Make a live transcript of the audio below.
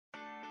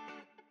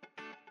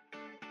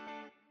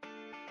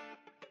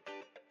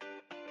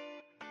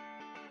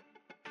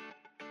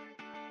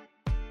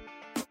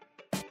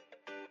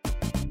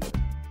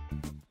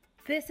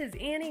This is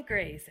Annie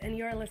Grace, and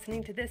you are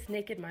listening to This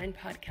Naked Mind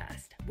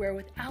podcast, where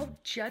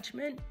without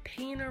judgment,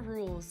 pain, or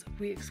rules,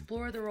 we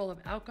explore the role of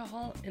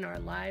alcohol in our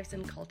lives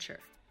and culture.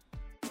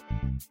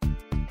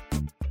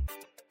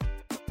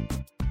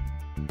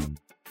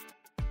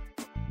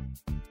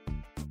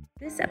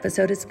 This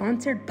episode is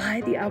sponsored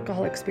by The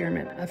Alcohol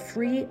Experiment, a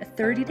free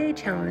 30-day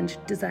challenge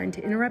designed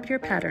to interrupt your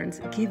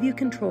patterns, give you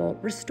control,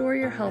 restore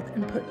your health,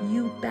 and put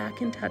you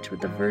back in touch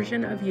with the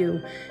version of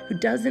you who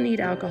doesn't need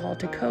alcohol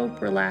to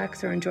cope,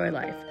 relax, or enjoy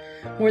life.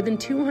 More than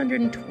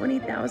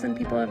 220,000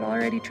 people have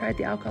already tried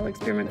The Alcohol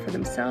Experiment for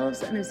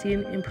themselves and have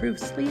seen improved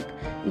sleep,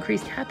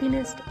 increased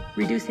happiness,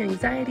 reduced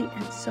anxiety,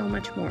 and so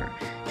much more.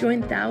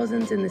 Join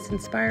thousands in this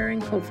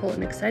inspiring, hopeful,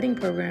 and exciting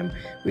program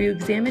where you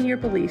examine your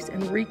beliefs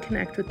and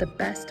reconnect with the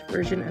best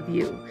version of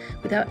you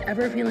without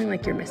ever feeling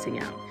like you're missing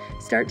out.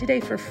 Start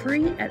today for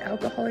free at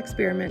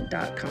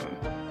alcoholexperiment.com.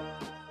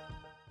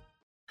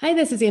 Hi,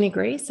 this is Annie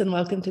Grace, and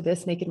welcome to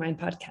This Naked Mind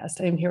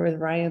podcast. I'm here with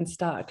Ryan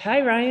Stock.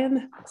 Hi,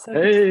 Ryan.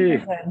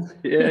 Hey,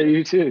 yeah,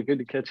 you too. Good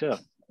to catch up.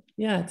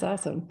 Yeah, it's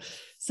awesome.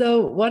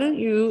 So why don't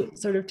you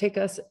sort of take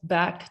us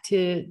back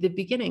to the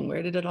beginning?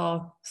 Where did it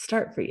all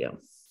start for you?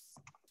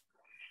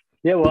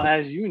 Yeah, well,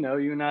 as you know,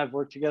 you and I have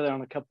worked together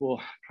on a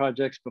couple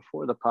projects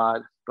before the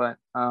pod, but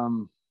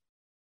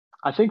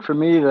I think for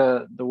me,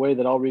 the way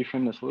that I'll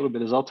reframe this a little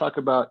bit is I'll talk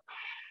about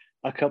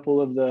a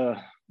couple of the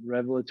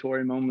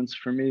revelatory moments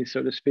for me,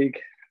 so to speak,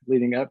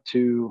 leading up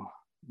to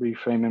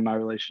reframing my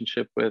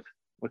relationship with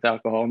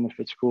alcohol. And if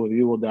it's cool with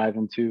you, we'll dive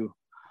into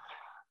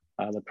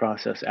the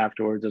process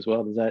afterwards as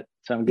well. Does that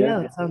sound good? Yeah,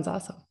 that sounds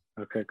awesome.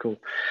 Okay, cool.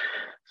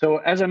 So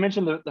as I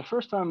mentioned, the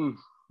first time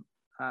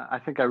I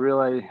think I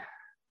really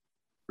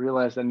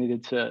realized I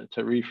needed to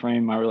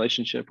reframe my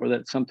relationship, or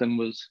that something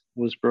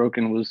was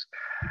broken, was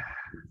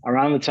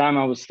around the time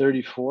I was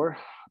 34.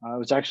 It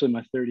was actually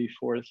my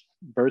 34th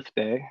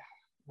birthday.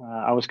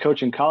 I was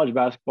coaching college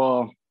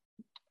basketball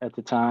at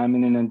the time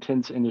in an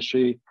intense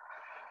industry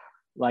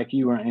like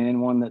you were in,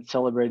 one that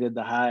celebrated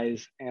the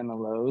highs and the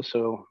lows.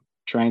 So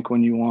drank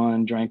when you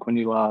won, drank when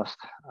you lost,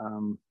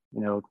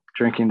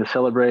 drinking to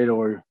celebrate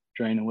or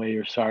drain away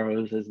your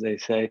sorrows, as they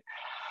say.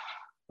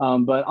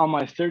 But on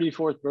my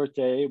 34th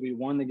birthday, we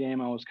won the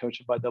game. I was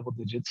coaching by double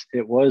digits.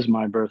 It was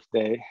my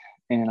birthday,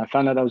 and I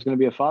found out I was going to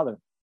be a father.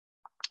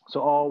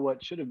 So all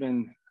what should have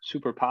been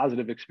super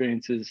positive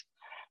experiences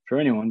for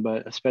anyone,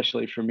 but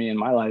especially for me in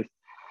my life.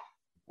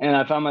 And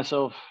I found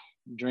myself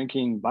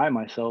drinking by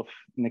myself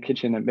in the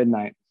kitchen at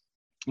midnight.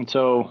 And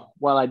so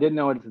while I didn't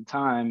know it at the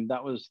time,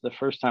 that was the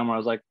first time where I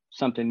was like,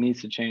 something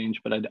needs to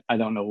change, but I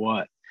don't know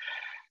what.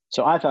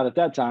 So I thought at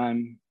that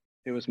time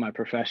it was my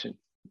profession.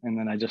 And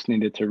then I just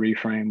needed to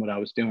reframe what I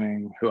was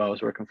doing, who I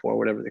was working for,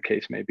 whatever the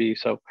case may be.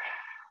 So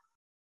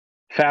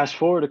fast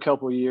forward a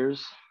couple of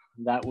years,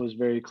 that was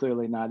very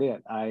clearly not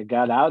it. I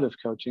got out of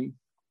coaching.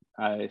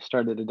 I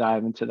started to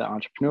dive into the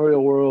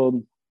entrepreneurial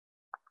world,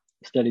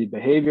 studied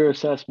behavior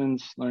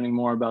assessments, learning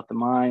more about the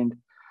mind,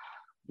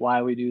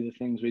 why we do the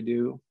things we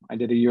do. I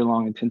did a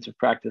year-long intensive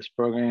practice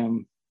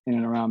program in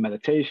and around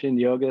meditation,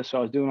 yoga. So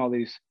I was doing all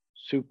these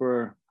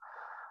super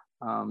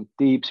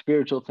deep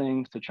spiritual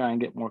things to try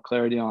and get more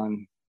clarity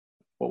on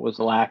what was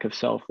the lack of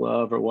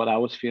self-love or what I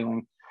was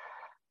feeling,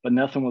 but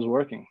nothing was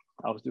working.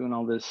 I was doing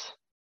all this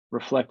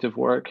reflective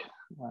work,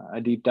 a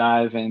deep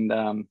dive, and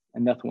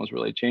nothing was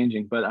really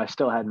changing, but I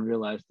still hadn't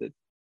realized it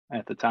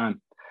at the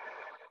time.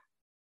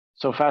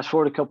 So fast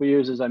forward a couple of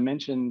years, as I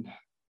mentioned,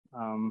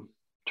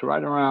 to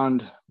right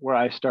around where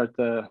I start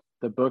the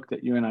book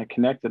that you and I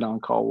connected on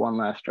called One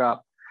Last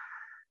Drop.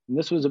 And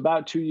this was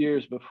about 2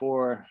 years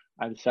before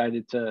I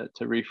decided to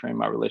reframe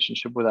my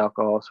relationship with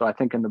alcohol. So I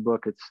think in the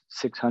book, it's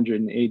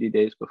 680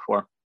 days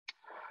before.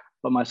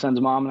 But my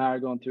son's mom and I are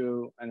going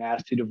through an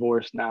nasty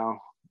divorce now.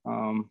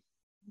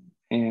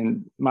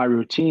 And my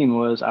routine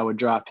was I would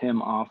drop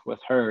him off with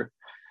her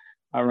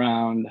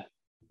around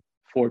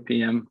 4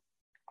 p.m.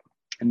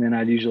 And then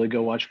I'd usually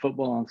go watch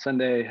football on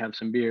Sunday, have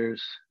some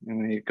beers, and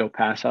we'd go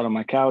pass out on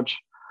my couch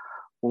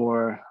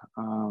or,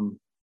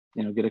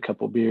 get a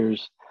couple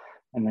beers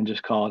and then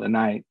just call it a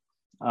night.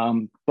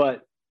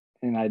 But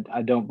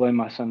I don't blame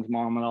my son's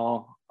mom at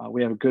all.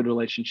 We have a good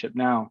relationship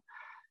now.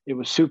 It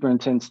was super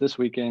intense this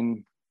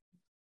weekend,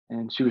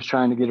 and she was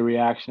trying to get a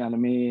reaction out of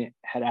me,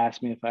 had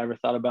asked me if I ever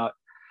thought about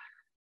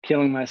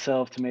killing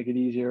myself to make it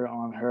easier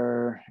on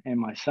her and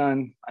my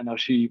son. I know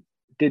she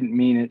didn't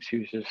mean it. She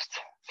was just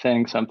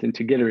saying something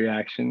to get a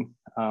reaction.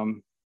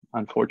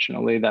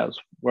 Unfortunately, that was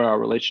where our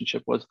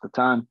relationship was at the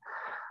time.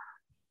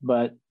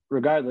 But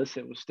regardless,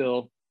 it was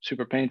still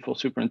super painful,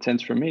 super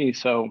intense for me.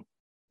 So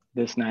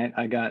this night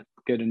I got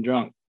good and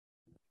drunk.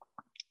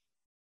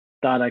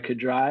 Thought I could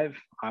drive,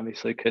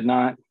 obviously could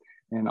not.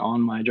 And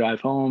on my drive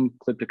home,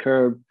 clipped a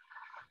curb.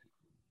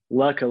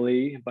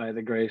 Luckily, by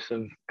the grace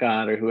of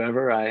God or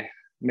whoever, I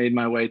made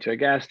my way to a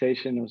gas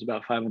station. It was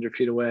about 500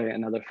 feet away.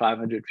 Another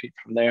 500 feet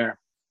from there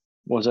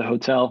was a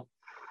hotel.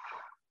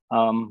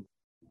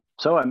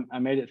 So I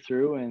made it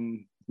through,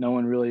 and no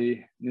one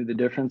really knew the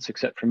difference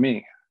except for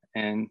me.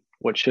 And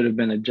what should have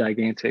been a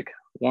gigantic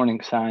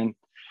warning sign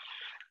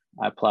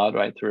I plowed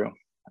right through.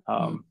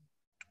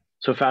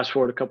 So fast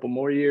forward a couple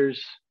more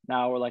years.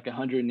 Now we're like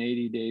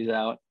 180 days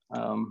out.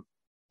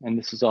 And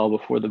this is all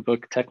before the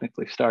book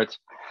technically starts.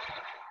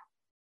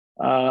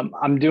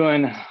 I'm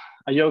doing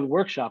a yoga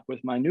workshop with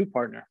my new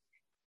partner.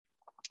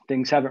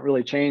 Things haven't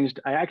really changed.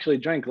 I actually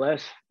drank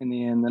less in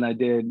the end than I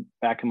did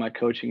back in my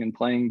coaching and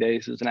playing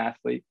days as an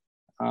athlete.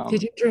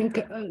 Did you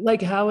drink,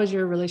 like, how was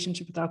your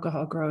relationship with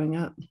alcohol growing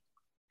up?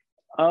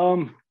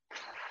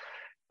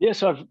 Yeah,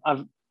 so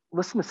I've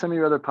listened to some of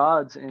your other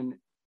pods, and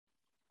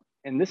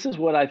this is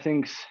what I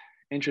think's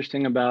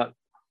interesting about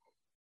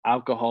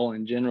alcohol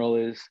in general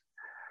is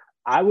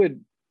I would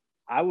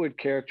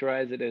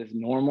characterize it as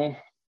normal.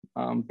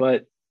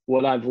 But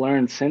what I've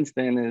learned since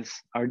then is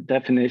our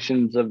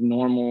definitions of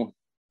normal,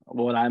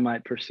 what I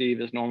might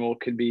perceive as normal,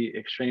 could be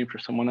extreme for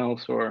someone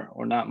else or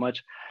not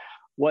much.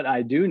 What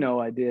I do know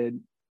I did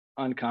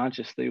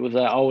unconsciously was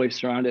I always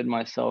surrounded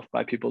myself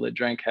by people that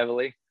drank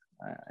heavily.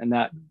 And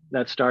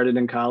that started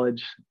in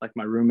college. Like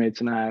my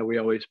roommates and I, we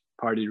always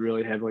partied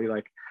really heavily.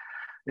 Like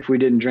if we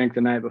didn't drink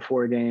the night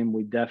before a game,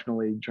 we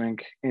definitely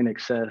drink in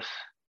excess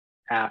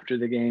after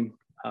the game.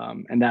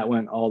 And that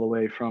went all the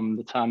way from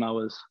the time I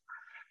was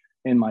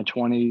in my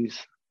 20s,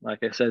 like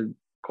I said,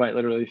 quite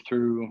literally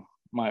through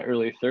my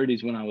early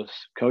 30s when I was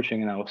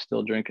coaching and I was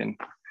still drinking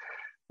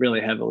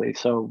really heavily.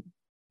 So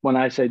when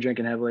I say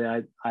drinking heavily,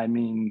 I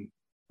mean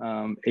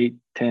 8,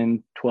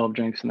 10, 12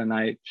 drinks in the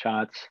night,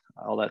 shots,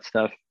 all that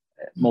stuff,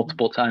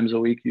 multiple times a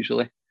week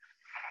usually.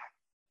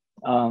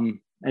 And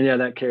yeah,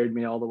 that carried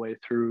me all the way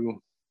through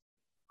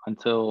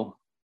until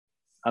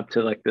up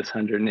to like this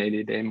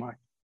 180 day mark.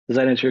 Does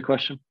that answer your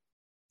question?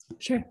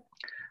 Sure.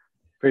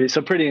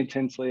 Pretty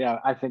intensely,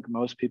 I think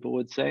most people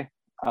would say.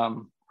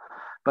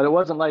 But it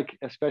wasn't like,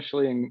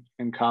 especially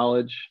in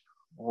college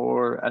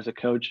or as a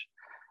coach,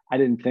 I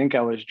didn't think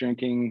I was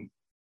drinking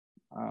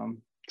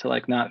to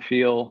like not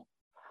feel.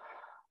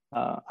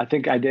 I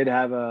think I did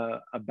have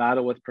a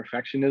battle with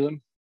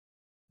perfectionism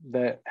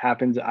that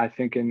happens, I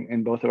think,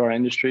 in both of our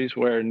industries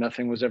where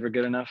nothing was ever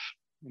good enough.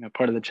 You know,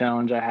 part of the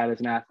challenge I had as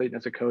an athlete and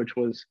as a coach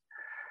was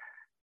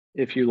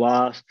if you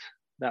lost,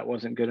 that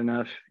wasn't good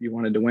enough. You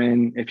wanted to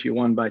win. If you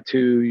won by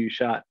 2, you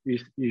thought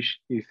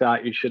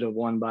you should have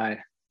won by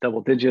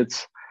double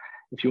digits.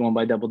 If you won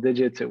by double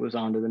digits, it was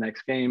on to the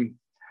next game.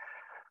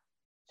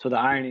 So the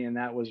irony in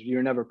that was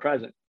you're never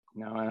present.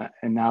 You know,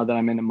 and now that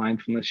I'm into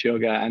mindfulness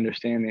yoga, I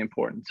understand the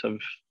importance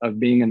of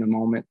being in the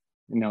moment,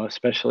 you know,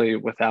 especially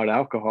without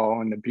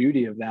alcohol and the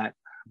beauty of that.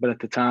 But at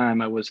the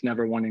time I was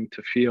never wanting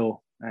to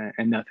feel,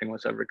 and nothing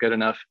was ever good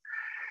enough.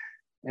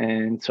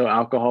 And so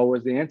alcohol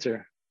was the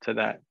answer to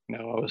that. You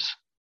know, I was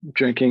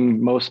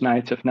drinking most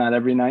nights, if not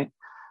every night,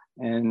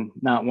 and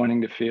not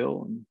wanting to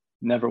feel, and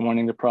never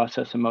wanting to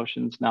process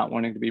emotions, not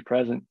wanting to be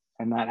present.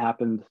 And that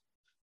happened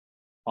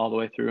all the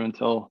way through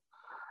until,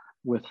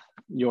 with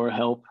your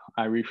help,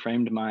 I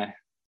reframed my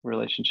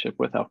relationship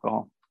with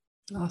alcohol.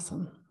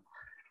 Awesome.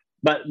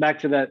 But back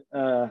to that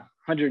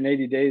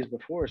 180 days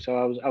before. So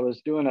I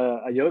was doing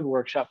a yoga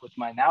workshop with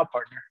my now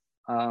partner.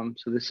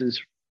 So this is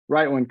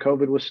right when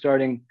COVID was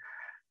starting.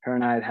 Her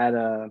and I had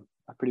a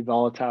pretty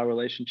volatile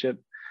relationship,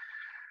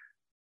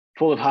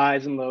 full of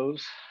highs and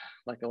lows,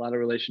 like a lot of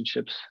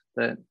relationships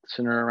that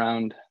center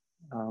around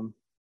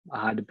a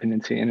high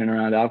dependency in and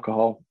around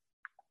alcohol.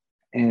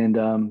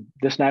 And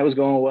this night was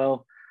going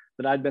well,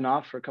 but I'd been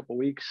off for a couple of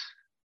weeks,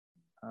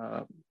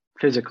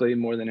 physically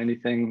more than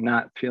anything,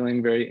 not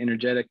feeling very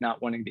energetic,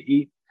 not wanting to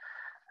eat.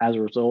 As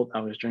a result,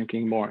 I was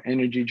drinking more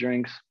energy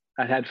drinks.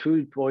 I'd had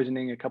food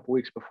poisoning a couple of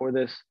weeks before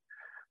this,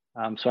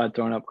 so I'd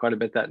thrown up quite a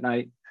bit that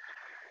night.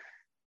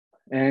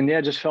 And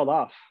yeah, just felt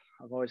off.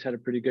 I've always had a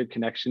pretty good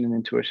connection and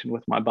intuition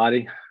with my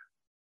body.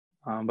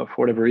 But for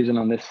whatever reason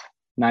on this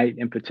night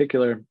in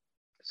particular,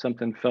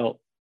 something felt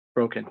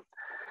broken.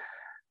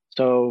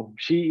 So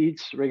she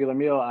eats a regular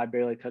meal. I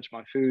barely touch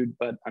my food,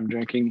 but I'm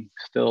drinking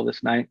still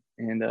this night.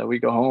 And we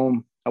go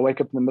home. I wake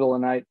up in the middle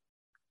of the night.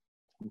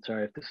 I'm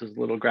sorry if this is a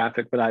little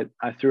graphic, but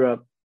I threw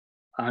up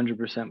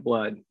 100%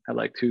 blood at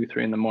like 2,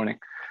 3 in the morning.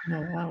 Oh,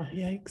 wow.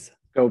 Yikes.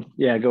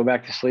 Go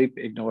back to sleep,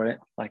 ignore it.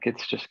 Like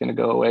it's just going to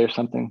go away or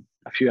something.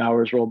 A few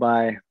hours roll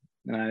by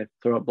and I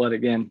throw up blood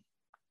again.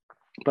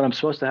 But I'm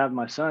supposed to have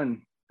my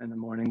son in the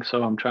morning.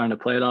 So I'm trying to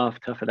play it off,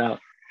 tough it out,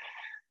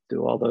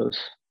 do all those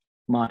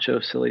macho,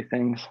 silly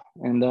things.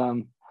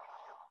 And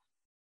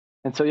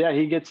so, yeah,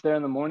 he gets there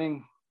in the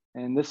morning.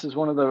 And this is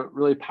one of the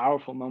really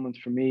powerful moments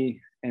for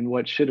me and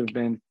what should have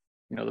been,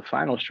 you know, the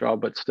final straw,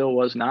 but still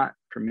was not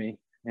for me.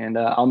 And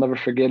I'll never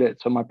forget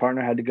it. So my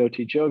partner had to go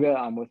teach yoga.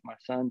 I'm with my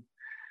son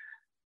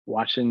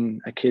watching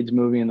a kid's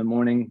movie in the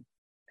morning,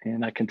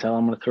 and I can tell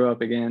I'm going to throw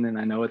up again. And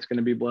I know it's going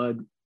to be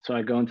blood. So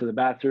I go into the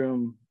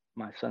bathroom.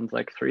 My son's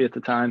like 3 at the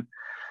time.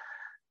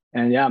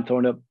 And yeah, I'm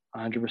throwing up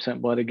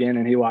 100% blood again.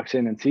 And he walks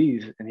in and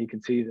sees, and he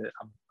can see that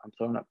I'm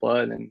throwing up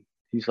blood. And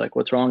he's like,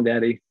 "What's wrong,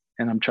 Daddy?"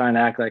 And I'm trying to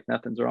act like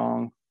nothing's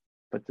wrong.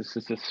 But this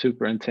is a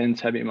super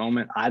intense, heavy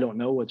moment. I don't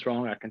know what's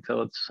wrong. I can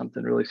tell it's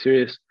something really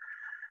serious.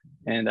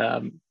 And,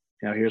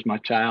 you know, here's my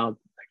child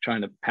like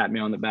trying to pat me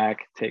on the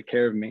back, take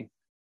care of me.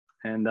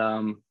 And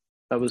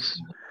that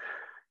was,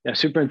 yeah,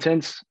 super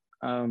intense,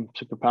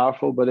 super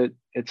powerful, but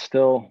it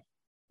still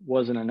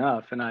wasn't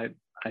enough. And I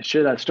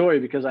share that story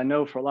because I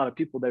know for a lot of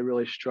people, they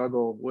really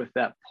struggle with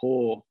that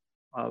pull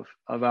of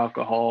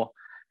alcohol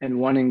and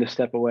wanting to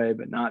step away,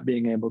 but not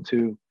being able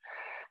to.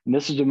 And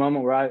this is a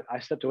moment where I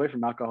stepped away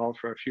from alcohol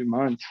for a few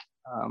months,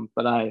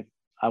 but I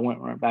went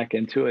right back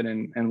into it,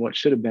 and what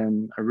should have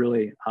been a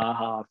really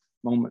aha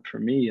moment for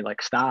me,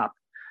 like stop.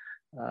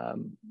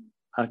 Um,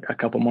 a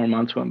couple more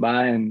months went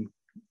by, and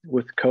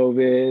with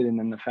COVID, and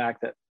then the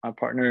fact that my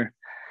partner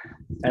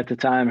at the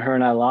time, her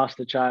and I lost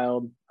a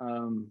child.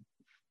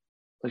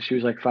 She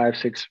was like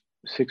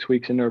 6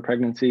 weeks into her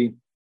pregnancy.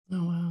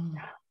 Oh,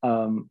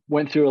 wow.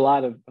 Went through a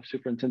lot of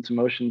super intense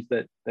emotions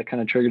that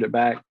kind of triggered it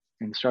back,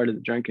 and started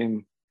the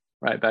drinking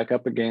right back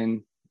up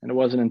again. And it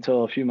wasn't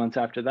until a few months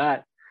after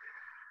that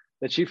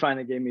she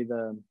finally gave me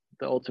the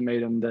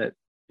ultimatum that,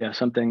 yeah,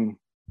 something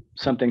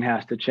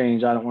has to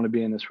change. I don't want to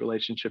be in this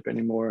relationship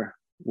anymore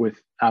with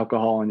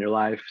alcohol in your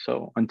life.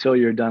 So until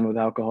you're done with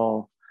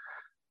alcohol,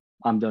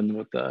 I'm done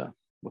with the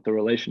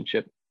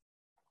relationship.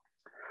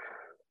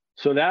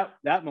 So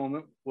that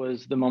moment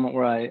was the moment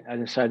where I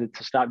decided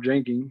to stop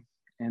drinking.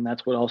 And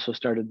that's what also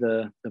started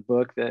the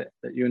book that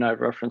you and I have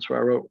referenced, where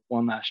I wrote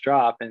One Last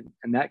Drop.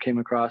 And that came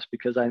across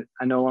because I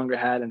no longer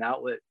had an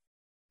outlet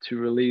to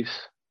release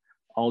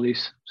all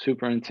these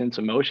super intense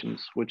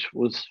emotions, which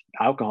was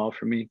alcohol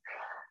for me.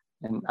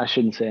 And I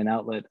shouldn't say an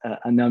outlet,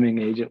 a numbing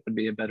agent would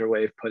be a better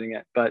way of putting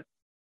it. But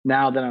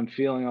now that I'm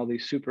feeling all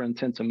these super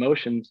intense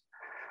emotions,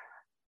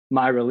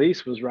 my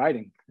release was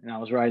writing. And I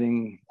was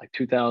writing like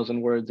 2,000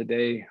 words a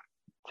day,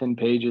 10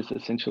 pages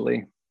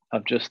essentially,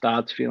 of just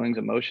thoughts, feelings,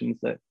 emotions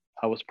that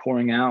I was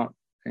pouring out.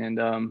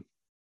 And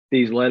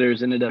these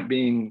letters ended up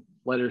being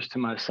letters to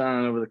my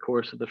son over the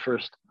course of the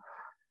first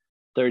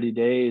 30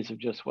 days of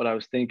just what I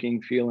was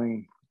thinking,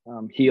 feeling,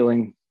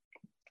 healing.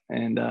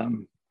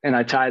 And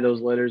I tie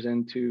those letters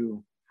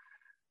into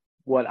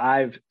what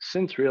I've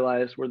since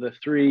realized were the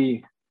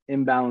three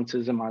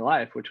imbalances in my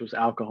life, which was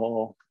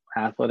alcohol,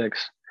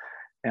 athletics,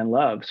 and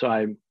love. So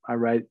I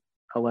write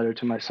a letter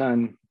to my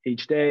son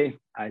each day.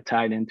 I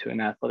tie it into an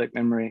athletic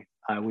memory.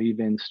 I weave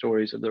in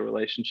stories of the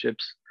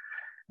relationships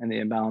and the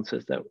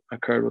imbalances that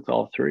occurred with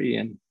all three.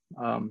 And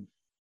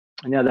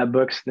yeah, that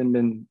book's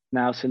then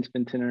since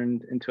been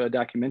turned into a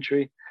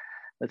documentary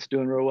that's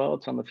doing real well.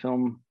 It's on the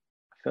film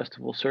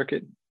festival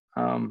circuit.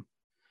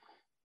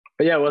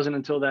 But yeah, it wasn't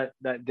until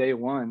that day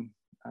one,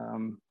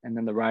 and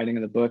then the writing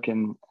of the book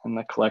and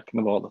the collecting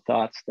of all the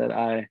thoughts, that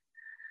I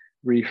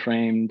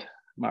reframed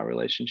my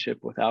relationship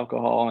with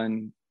alcohol,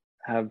 and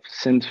have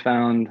since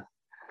found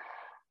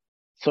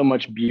so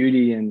much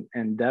beauty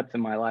and depth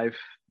in my life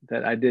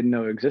that I didn't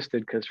know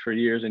existed, because for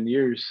years and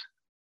years,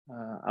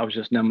 I was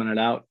just numbing it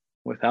out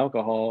with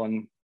alcohol,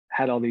 and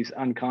had all these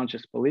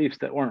unconscious beliefs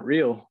that weren't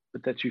real,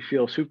 but that you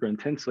feel super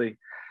intensely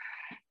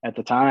at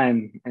the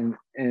time.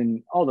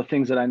 And all the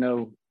things that I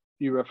know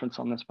you reference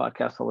on this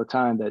podcast all the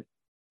time, that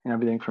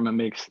everything from it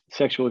makes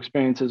sexual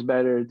experiences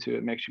better, to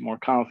it makes you more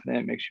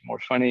confident, makes you more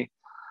funny,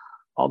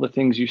 all the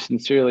things you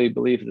sincerely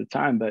believe at the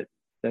time, but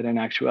that in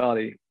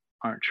actuality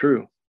aren't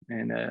true.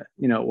 And it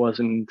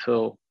wasn't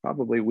until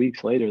probably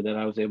weeks later that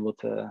I was able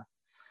to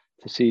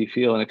see,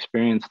 feel, and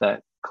experience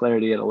that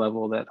clarity at a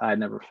level that I had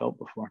never felt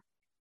before.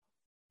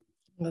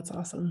 That's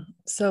awesome.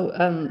 So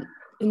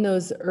in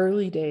those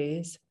early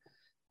days,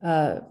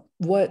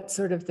 what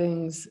sort of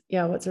things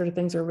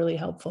are really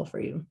helpful for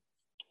you?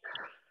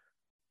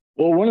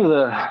 Well, one of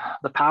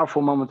the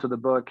powerful moments of the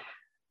book,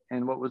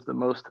 and what was the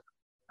most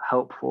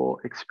helpful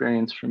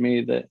experience for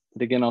me, that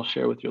again I'll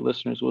share with your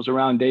listeners, was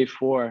around day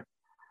 4,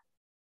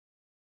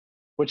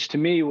 which to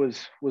me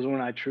was when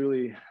I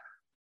truly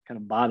kind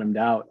of bottomed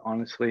out,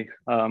 honestly.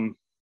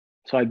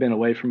 So I'd been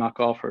away from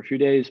alcohol for a few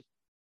days,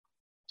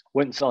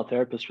 went and saw a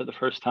therapist for the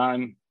first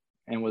time,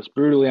 and was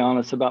brutally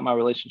honest about my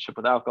relationship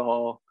with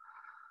alcohol,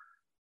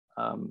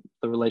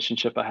 the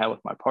relationship I had with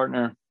my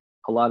partner,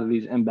 a lot of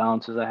these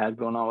imbalances I had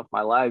going on with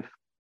my life.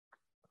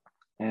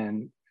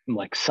 And I'm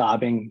like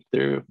sobbing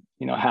through,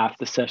 half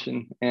the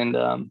session. And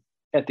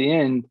at the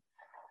end,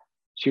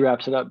 she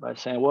wraps it up by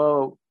saying,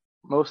 well,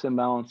 most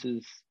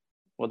imbalances,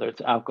 whether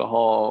it's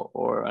alcohol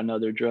or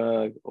another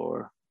drug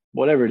or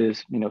whatever it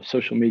is,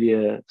 social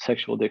media,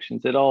 sexual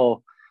addictions, it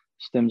all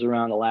stems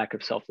around a lack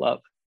of self-love.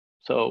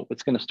 So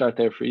it's going to start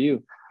there for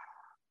you.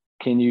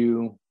 Can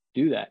you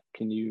do that?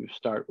 Can you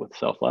start with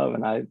self-love?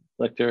 And I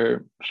looked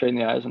her straight in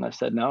the eyes and I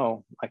said,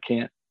 no, I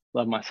can't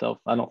love myself.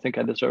 I don't think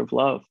I deserve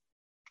love.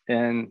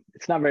 And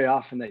it's not very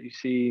often that you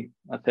see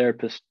a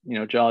therapist,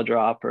 jaw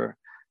drop or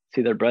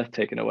see their breath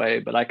taken away.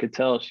 But I could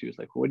tell she was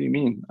like, what do you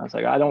mean? I was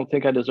like, I don't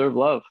think I deserve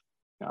love.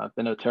 I've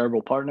been a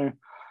terrible partner.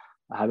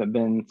 I haven't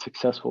been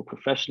successful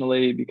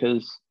professionally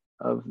because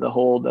of the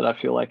hold that I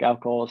feel like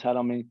alcohol has had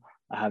on me.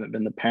 I haven't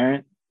been the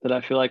parent that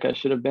I feel like I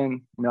should have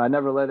been. I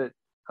never let it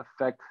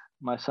affect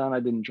my son. I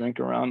didn't drink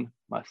around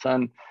my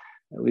son,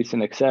 at least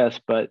in excess.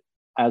 But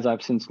as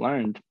I've since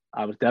learned,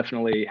 I was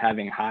definitely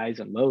having highs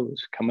and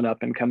lows, coming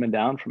up and coming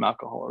down from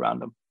alcohol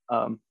around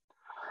him.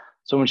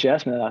 So when she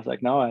asked me that, I was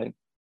like, no,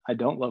 I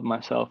don't love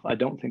myself. I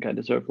don't think I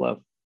deserve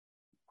love.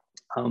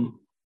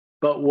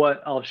 But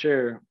what I'll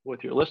share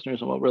with your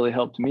listeners and what really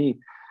helped me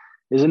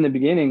is in the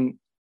beginning,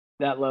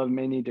 that love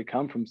may need to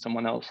come from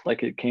someone else,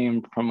 like it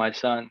came from my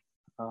son.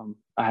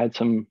 I had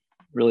some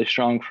really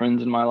strong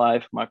friends in my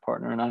life. My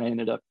partner and I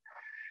ended up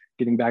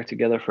getting back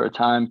together for a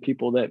time,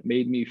 people that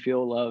made me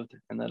feel loved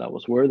and that I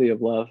was worthy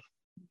of love.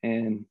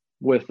 And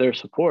with their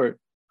support,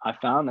 I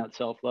found that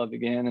self-love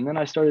again. And then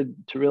I started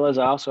to realize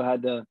I also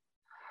had to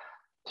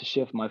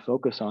shift my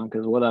focus on,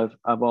 because what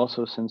I've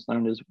also since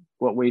learned is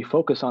what we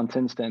focus on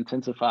tends to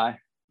intensify.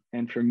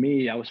 And for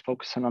me, I was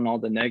focusing on all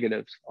the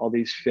negatives, all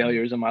these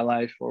failures in my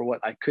life, or what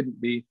I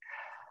couldn't be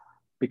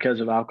because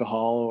of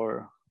alcohol,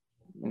 or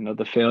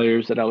the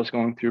failures that I was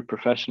going through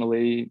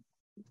professionally,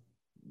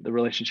 the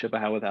relationship I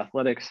had with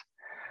athletics.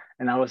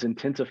 And I was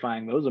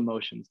intensifying those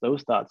emotions,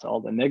 those thoughts, all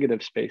the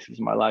negative spaces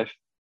in my life.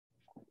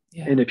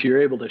 Yeah. And if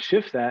you're able to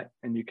shift that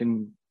and you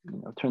can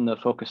turn the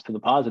focus to the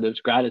positives,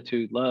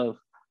 gratitude, love,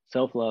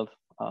 self-love,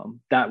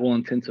 that will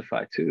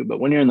intensify too. But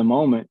when you're in the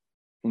moment,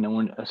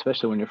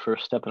 especially when you're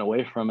first stepping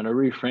away from it or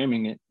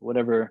reframing it,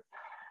 whatever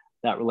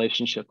that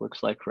relationship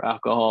looks like for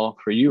alcohol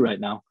for you right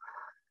now,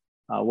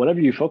 whatever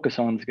you focus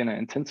on is going to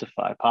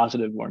intensify,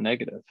 positive or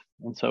negative.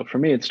 And so for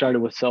me, it started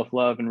with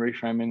self-love and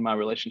reframing my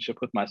relationship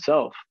with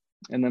myself.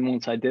 And then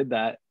once I did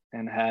that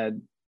and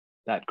had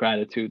that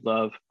gratitude,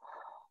 love,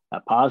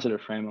 that positive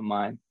frame of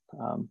mind,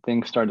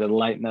 things started to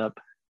lighten up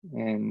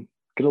and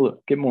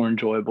get more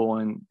enjoyable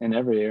in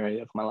every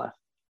area of my life.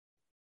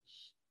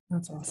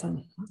 That's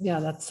awesome. Yeah,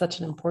 that's such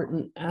an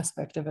important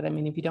aspect of it. I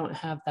mean, if you don't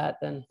have that,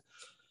 then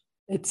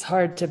it's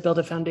hard to build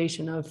a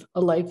foundation of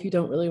a life you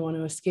don't really want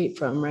to escape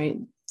from, right?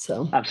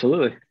 So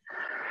absolutely.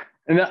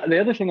 And the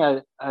other thing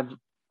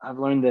I've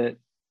learned that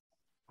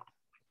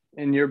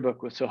in your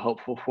book was so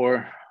helpful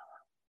for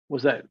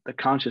was that the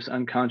conscious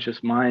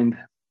unconscious mind,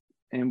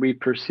 and we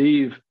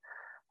perceive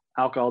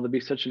alcohol to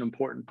be such an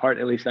important part.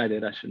 At least I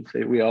did. I shouldn't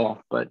say we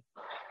all, but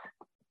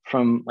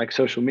from like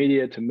social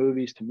media to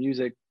movies to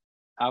music,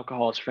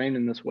 alcohol is framed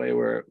in this way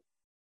where,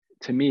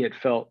 to me, it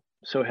felt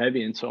so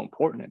heavy and so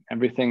important. And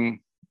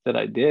everything that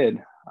I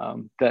did,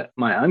 that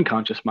my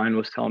unconscious mind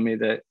was telling me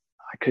that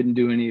I couldn't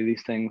do any of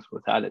these things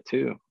without it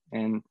too.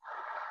 And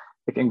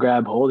it can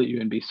grab hold of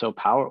you and be so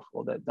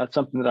powerful. That's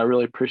something that I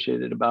really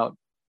appreciated about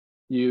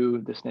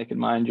you, This Naked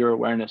Mind, your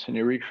awareness and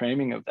your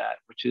reframing of that,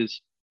 which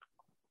is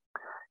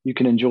you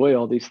can enjoy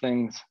all these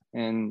things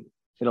and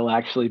it'll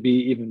actually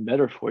be even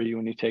better for you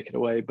when you take it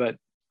away. But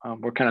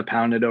we're kind of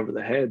pounded over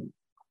the head,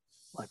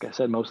 like I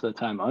said, most of the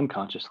time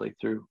unconsciously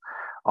through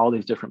all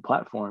these different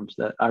platforms.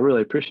 That I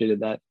really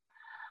appreciated that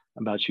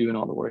about you and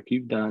all the work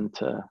you've done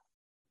to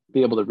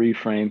be able to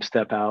reframe,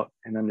 step out,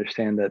 and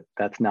understand that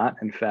that's not,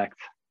 in fact,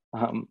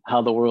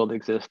 how the world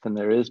exists, and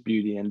there is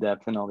beauty and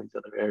depth in all these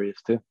other areas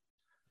too.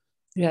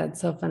 Yeah,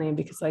 it's so funny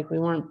because we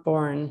weren't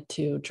born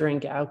to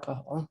drink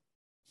alcohol.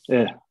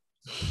 Yeah.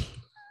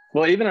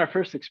 Well, even our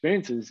first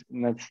experiences,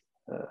 and that's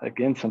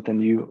again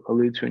something you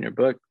allude to in your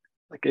book,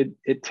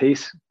 it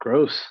tastes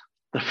gross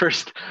the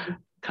first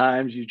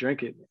times you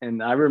drink it.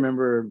 And I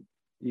remember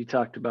you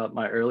talked about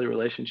my early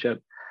relationship.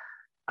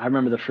 I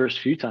remember the first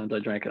few times I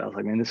drank it, I was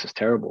like, man, this is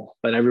terrible,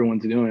 but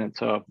everyone's doing it,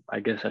 so I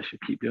guess I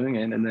should keep doing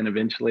it. And then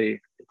eventually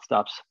it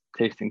stops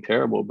tasting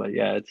terrible. But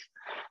yeah, it's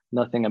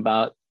nothing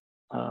about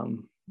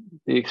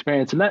the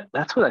experience. And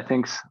that's what I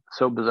think's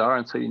so bizarre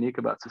and so unique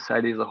about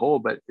society as a whole.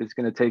 But it's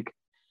going to take,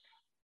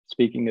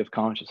 speaking of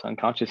conscious,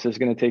 unconscious, is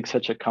going to take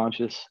such a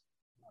conscious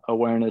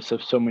awareness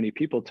of so many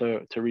people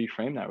to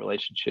reframe that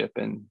relationship.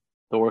 And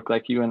the work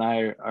like you and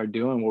I are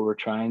doing, where we're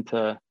trying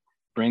to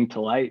bring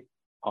to light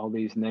all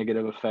these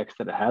negative effects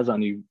that it has on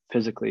you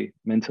physically,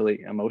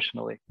 mentally,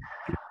 emotionally.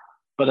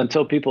 But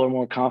until people are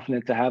more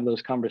confident to have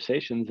those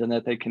conversations and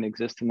that they can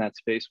exist in that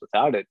space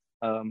without it,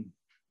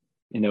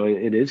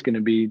 it is going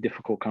to be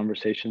difficult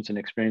conversations and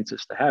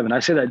experiences to have. And I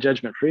say that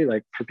judgment free,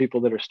 like for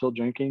people that are still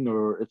drinking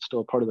or it's still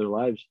a part of their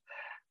lives,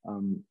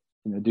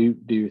 do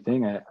your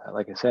thing.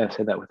 Like I said, I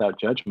say that without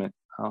judgment.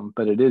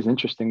 But it is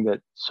interesting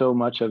that so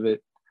much of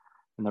it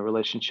in the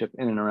relationship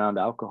in and around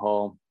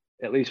alcohol,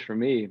 at least for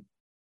me,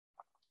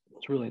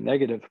 it's really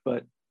negative.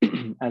 But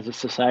as a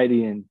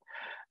society and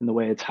the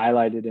way it's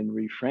highlighted and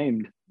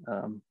reframed,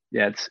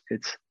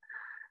 it's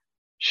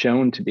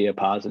shown to be a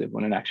positive,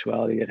 when in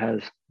actuality it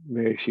has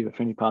very few, if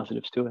any,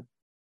 positives to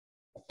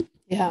it.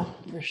 Yeah,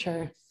 for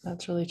sure.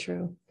 That's really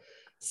true.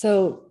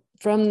 So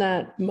from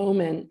that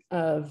moment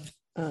of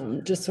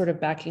just sort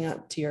of backing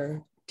up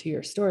to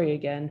your story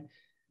again,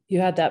 you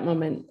had that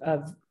moment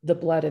of the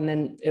blood, and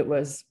then it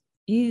was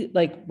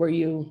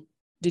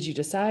did you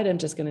decide I'm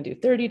just going to do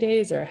 30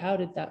 days, or how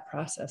did that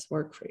process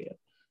work for you?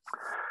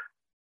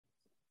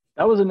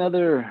 That was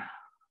another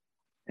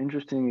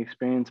interesting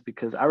experience,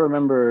 because I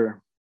remember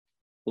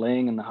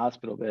laying in the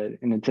hospital bed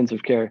in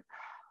intensive care,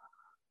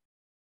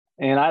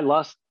 and I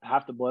lost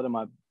half the blood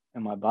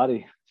in my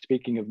body.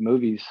 Speaking of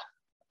movies,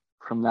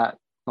 from that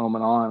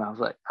moment on, I was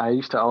like, I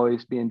used to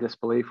always be in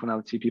disbelief when I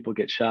would see people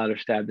get shot or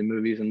stabbed in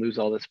movies and lose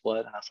all this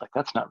blood. And I was like,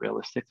 that's not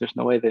realistic. There's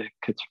no way they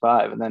could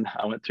survive. And then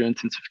I went through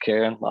intensive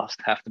care and lost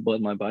half the blood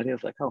in my body. I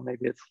was like, oh,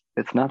 maybe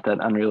it's not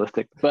that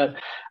unrealistic. But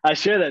I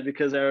share that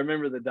because I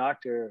remember the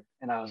doctor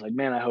and I was like,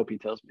 man, I hope he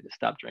tells me to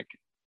stop drinking.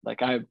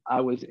 Like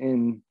I was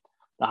in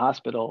the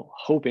hospital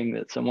hoping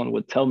that someone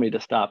would tell me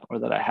to stop or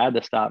that I had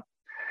to stop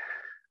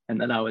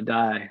and then I would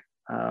die.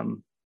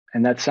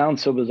 And that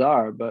sounds so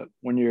bizarre, but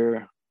when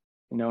you're,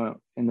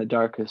 in the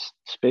darkest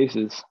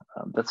spaces,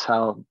 that's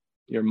how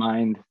your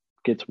mind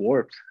gets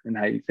warped and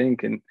how you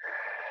think. And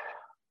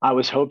I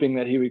was hoping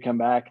that he would come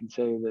back and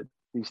say that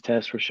these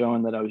tests were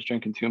showing that I was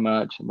drinking too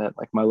much and that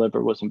like my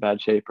liver was in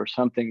bad shape or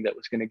something that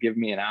was going to give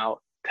me an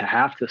out to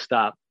have to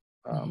stop.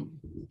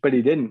 But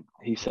he didn't.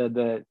 He said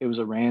that it was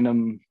a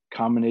random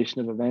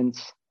combination of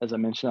events. As I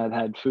mentioned, I'd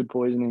had food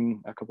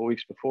poisoning a couple of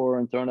weeks before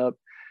and thrown up.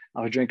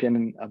 I was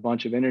drinking a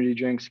bunch of energy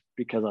drinks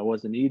because I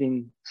wasn't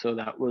eating. So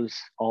that was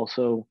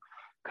also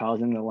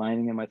causing the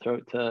lining in my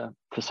throat to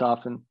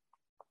soften.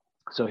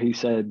 So he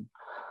said,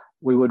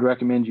 we would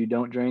recommend you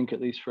don't drink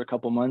at least for a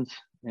couple months.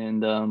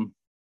 And,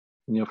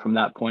 from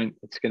that point,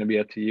 it's going to be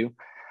up to you.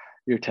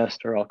 Your tests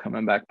are all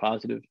coming back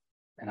positive.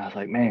 And I was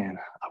like, man,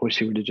 I wish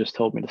he would have just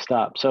told me to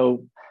stop.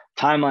 So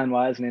timeline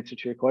wise, in answer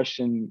to your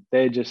question,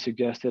 they just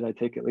suggested I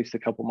take at least a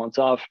couple months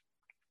off.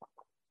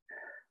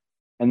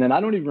 And then I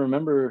don't even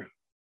remember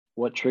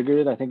what triggered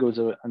it. I think it was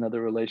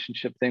another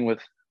relationship thing with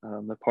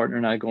the partner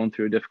and I going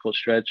through a difficult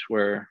stretch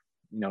where,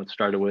 it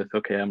started with,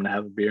 okay, I'm going to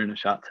have a beer and a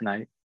shot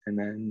tonight. And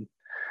then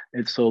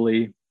it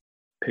slowly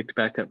picked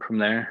back up from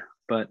there.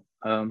 But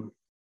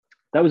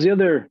that was the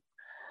other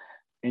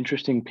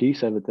interesting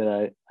piece of it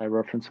that I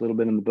referenced a little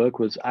bit in the book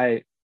was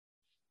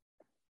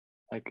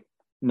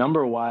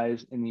number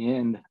wise, in the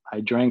end, I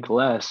drank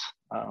less,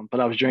 but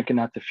I was drinking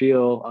not to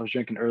feel. I was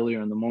drinking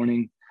earlier in the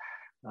morning.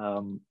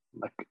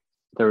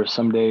 There were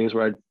some days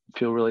where I'd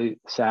feel really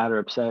sad or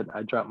upset.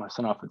 I'd drop my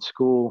son off at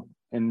school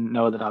and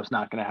know that I was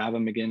not going to have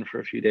him again for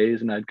a few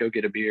days. And I'd go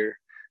get a beer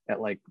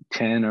at like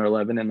 10 or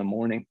 11 in the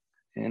morning.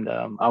 And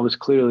I was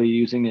clearly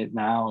using it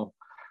now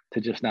to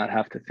just not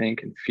have to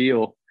think and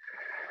feel,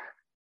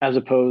 as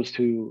opposed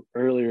to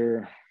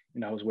earlier,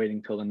 I was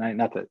waiting till the night.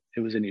 Not that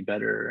it was any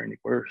better or any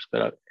worse,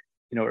 but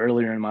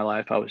earlier in my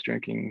life, I was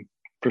drinking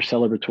for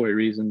celebratory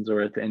reasons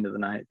or at the end of the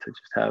night to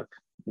just have,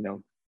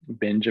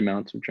 binge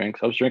amounts of drinks.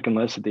 I was drinking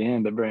less at the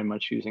end, but very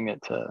much using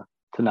it to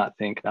not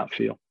think, not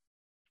feel.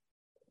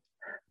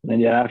 And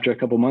then, yeah, after a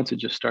couple of months, it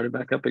just started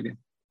back up again.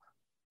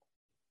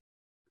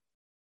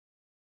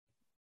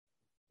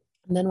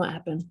 And then what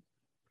happened?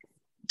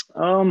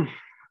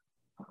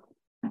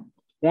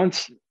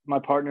 Once my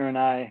partner and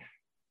I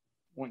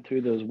went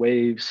through those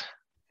waves,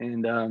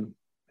 and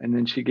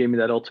then she gave me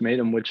that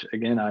ultimatum, which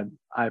again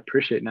I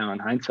appreciate now in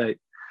hindsight.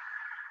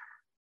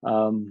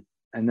 And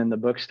then the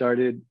book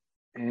started,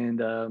 and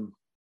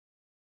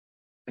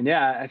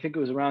yeah, I think it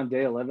was around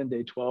day 11,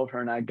 day 12,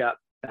 her and I got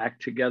back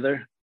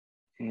together,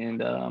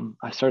 and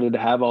I started to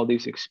have all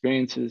these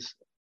experiences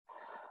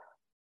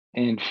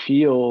and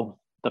feel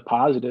the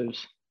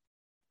positives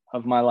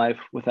of my life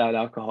without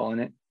alcohol in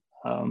it.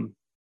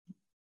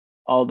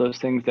 All those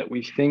things that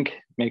we think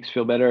makes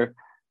feel better,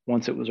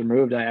 once it was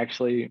removed, I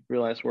actually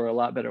realized were a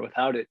lot better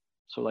without it.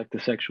 So like the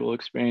sexual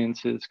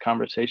experiences,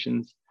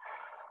 conversations,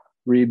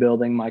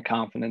 rebuilding my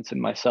confidence in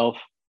myself,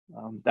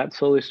 that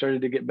slowly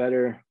started to get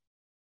better.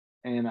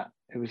 And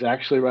it was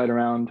actually right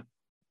around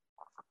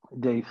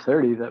day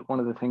 30 that one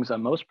of the things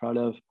I'm most proud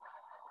of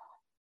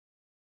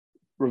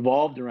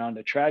revolved around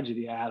a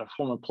tragedy. I had a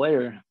former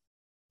player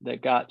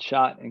that got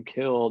shot and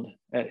killed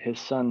at his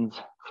son's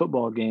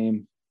football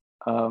game.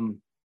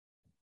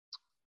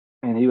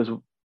 And he was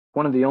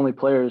one of the only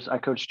players. I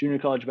coached junior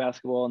college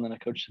basketball, and then I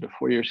coached at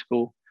a 4-year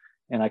school,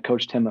 and I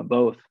coached him at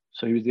both.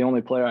 So he was the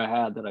only player I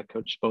had that I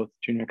coached both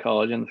junior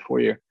college and the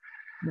 4-year.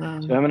 Wow.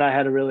 So him and I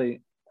had a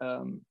really,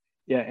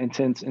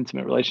 intense,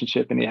 intimate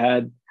relationship, and he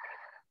had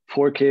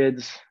 4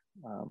 kids,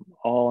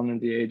 all under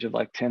the age of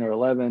like 10 or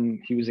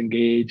 11. He was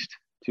engaged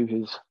to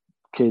his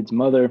kid's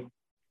mother,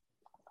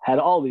 had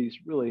all these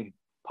really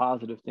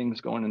positive things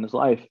going in his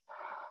life,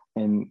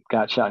 and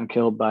got shot and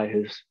killed by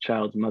his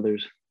child's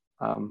mother's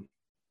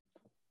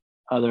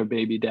other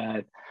baby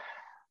dad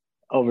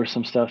over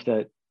some stuff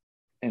that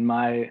in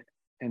my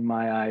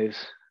eyes,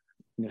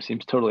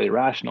 seems totally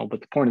irrational.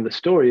 But the point of the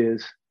story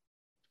is,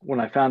 when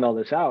I found all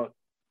this out,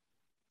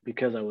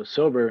 because I was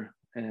sober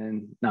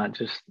and not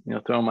just,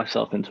 throwing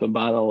myself into a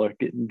bottle or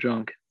getting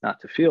drunk not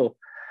to feel,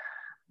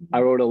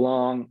 I wrote a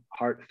long,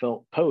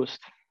 heartfelt post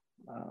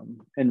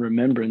in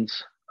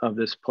remembrance of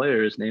this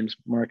player. His name's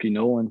Marky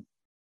Nolan.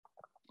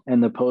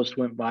 And the post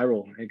went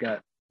viral. It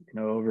got,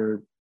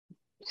 over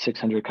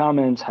 600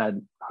 comments,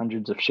 had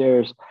hundreds of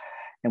shares,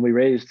 and we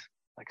raised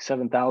like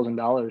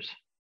 $7,000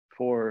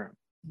 for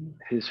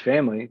his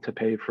family to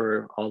pay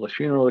for all the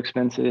funeral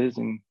expenses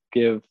and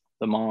give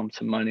the mom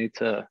some money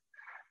to,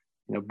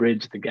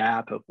 bridge the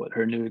gap of what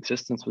her new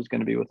existence was going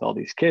to be with all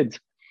these kids.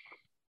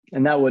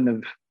 And that wouldn't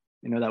have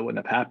that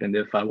wouldn't have happened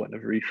if I wouldn't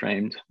have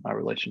reframed my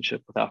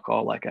relationship with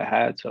alcohol like I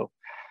had. So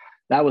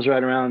that was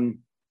right around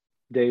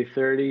day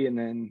 30. And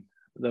then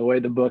the way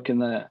the book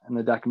and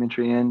the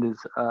documentary end is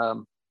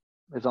on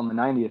the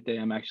 90th day.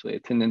 I'm actually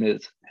attending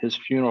his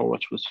funeral,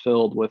 which was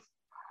filled with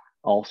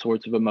all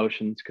sorts of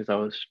emotions because I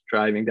was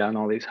driving down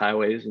all these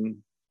highways in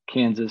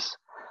Kansas,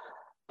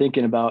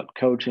 thinking about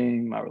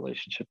coaching, my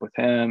relationship with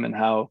him, and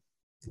how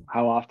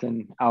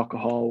often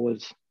alcohol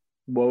was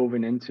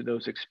woven into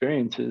those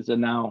experiences.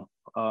 And now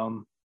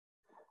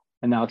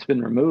it's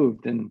been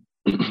removed. And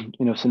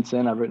since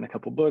then I've written a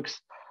couple books,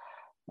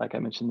 like I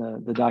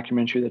mentioned, the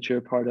documentary that you're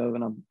a part of,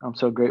 and I'm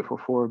so grateful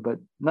for. But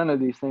none of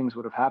these things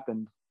would have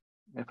happened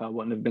if I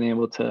wouldn't have been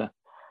able to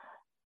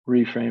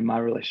reframe my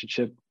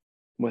relationship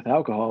with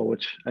alcohol,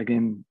 which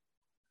again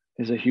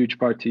is a huge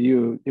part to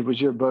you. It was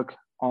your book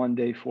on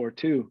day 4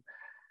 too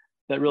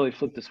that really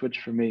flipped the switch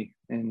for me.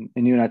 And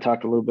you and I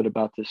talked a little bit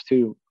about this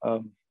too.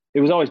 It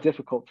was always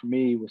difficult for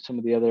me with some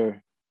of the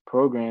other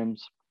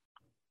programs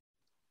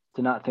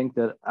to not think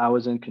that I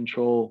was in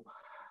control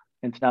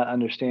and to not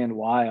understand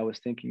why I was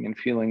thinking and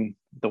feeling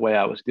the way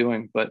I was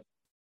doing. But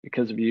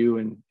because of you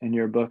and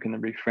your book and the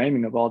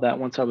reframing of all that,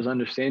 once I was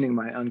understanding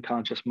my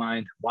unconscious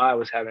mind, why I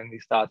was having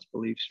these thoughts,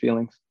 beliefs,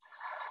 feelings,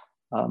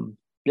 I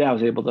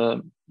was able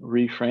to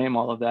reframe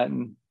all of that.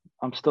 And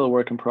I'm still a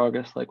work in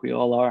progress, like we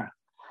all are.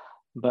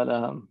 But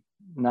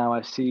now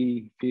I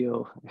see,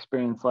 feel,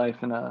 experience life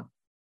in a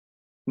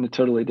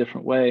totally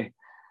different way,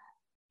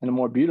 in a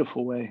more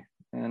beautiful way.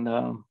 And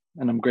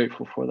I'm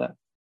grateful for that.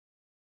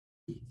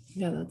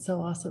 Yeah, that's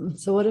so awesome.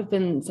 So what have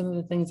been some of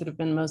the things that have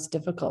been most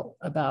difficult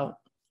about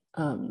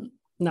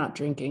not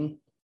drinking?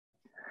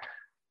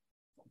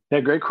 Yeah,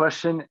 great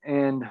question.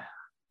 And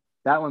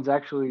that one's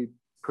actually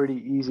pretty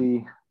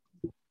easy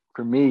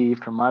for me,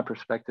 from my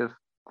perspective.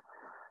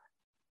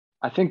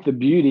 I think the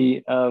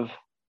beauty of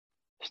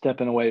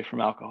stepping away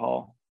from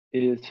alcohol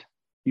is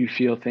you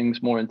feel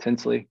things more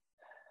intensely.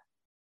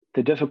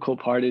 The difficult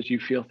part is you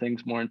feel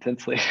things more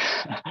intensely.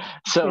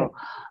 So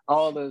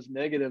all those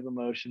negative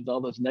emotions,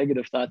 all those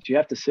negative thoughts, you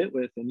have to sit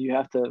with and you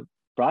have to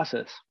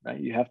process, right?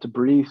 You have to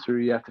breathe through,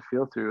 you have to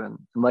feel through. And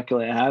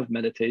luckily I have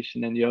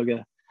meditation and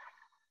yoga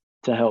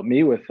to help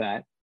me with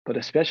that. But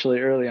especially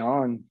early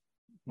on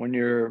when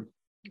you're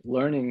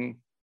learning,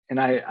 and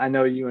I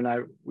know you and I,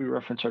 we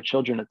reference our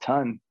children a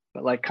ton,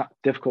 but like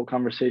difficult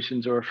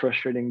conversations or a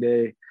frustrating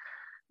day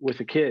with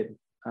a kid,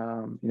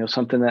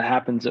 something that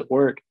happens at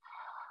work,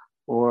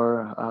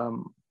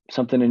 or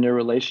something in your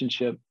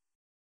relationship,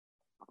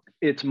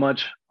 it's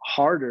much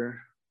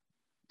harder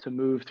to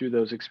move through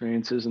those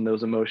experiences and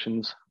those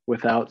emotions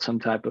without some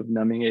type of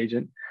numbing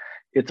agent.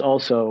 It's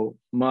also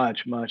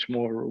much, much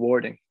more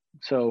rewarding.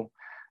 So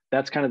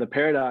that's kind of the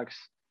paradox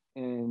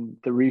in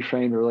the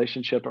reframed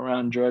relationship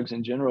around drugs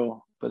in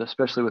general, but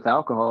especially with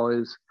alcohol,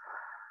 is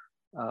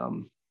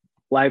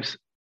life's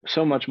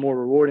so much more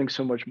rewarding,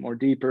 so much more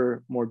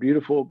deeper, more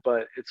beautiful,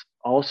 but it's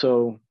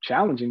also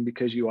challenging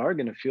because you are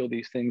going to feel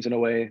these things in a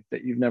way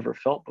that you've never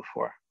felt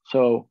before.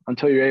 So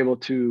until you're able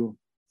to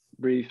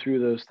breathe through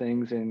those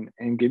things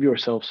and give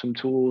yourself some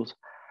tools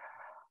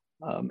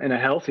in a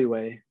healthy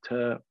way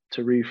to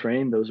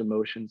reframe those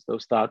emotions,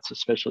 those thoughts,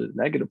 especially the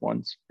negative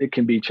ones, it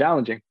can be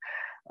challenging.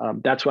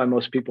 That's why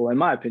most people, in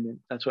my opinion,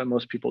 that's why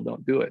most people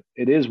don't do it.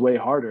 It is way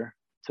harder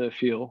to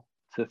feel,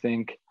 to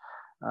think,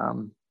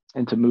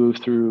 and to move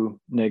through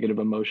negative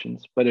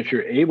emotions. But if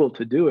you're able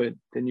to do it,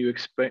 then you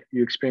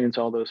experience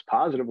all those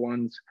positive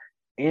ones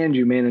and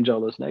you manage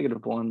all those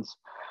negative ones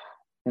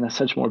in a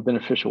such more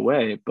beneficial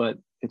way. But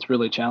it's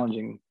really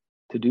challenging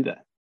to do that.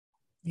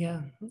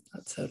 Yeah,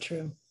 that's so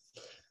true.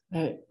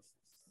 I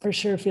for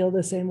sure feel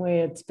the same way.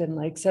 It's been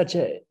like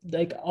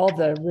all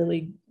the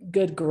really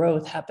good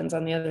growth happens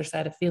on the other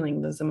side of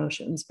feeling those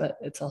emotions, but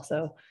it's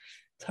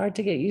hard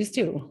to get used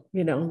to,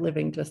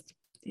 living just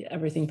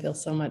everything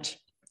feels so much.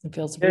 It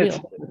feels real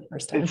for the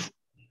first time.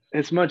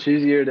 It's much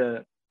easier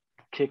to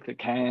kick the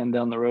can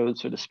down the road,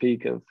 so to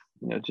speak, of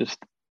just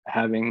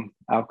having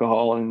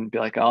alcohol and be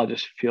like, I'll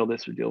just feel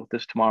this or deal with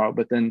this tomorrow.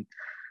 But then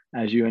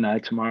as you and I,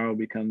 tomorrow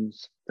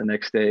becomes the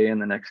next day and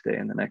the next day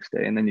and the next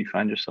day. And then you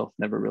find yourself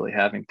never really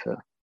having to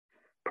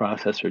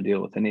process or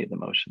deal with any of the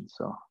emotions.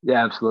 So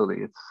yeah,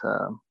 absolutely. It's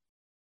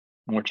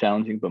more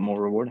challenging, but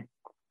more rewarding.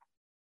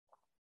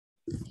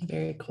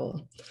 Very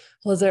cool.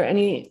 Well, is there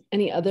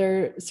any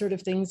other sort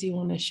of things you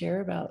want to share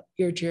about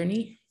your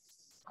journey?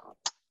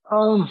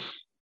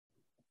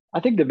 I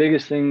think the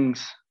biggest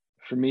things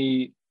for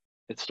me,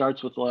 it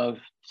starts with love,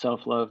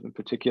 self-love in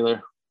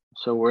particular.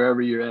 So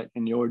wherever you're at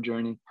in your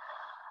journey,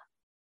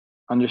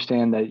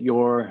 understand that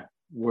you're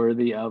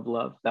worthy of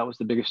love. That was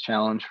the biggest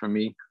challenge for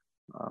me.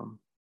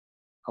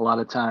 A lot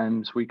of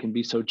times we can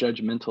be so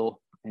judgmental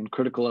and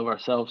critical of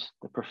ourselves,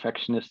 the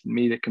perfectionist in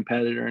me, the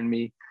competitor in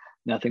me.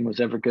 Nothing was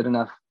ever good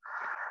enough.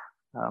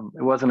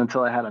 It wasn't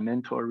until I had a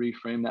mentor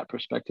reframe that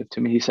perspective to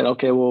me. He said,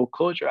 okay, well,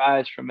 close your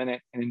eyes for a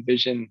minute and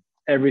envision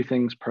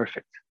everything's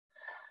perfect.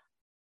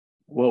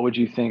 What would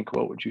you think?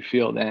 What would you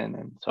feel then?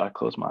 And so I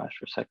closed my eyes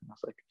for a second. I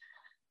was like,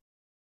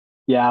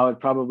 yeah, I would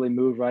probably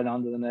move right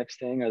on to the next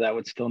thing, or that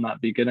would still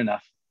not be good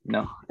enough, you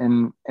know.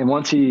 And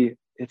once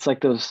it's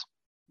like those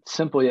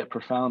simple yet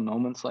profound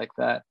moments like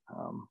that,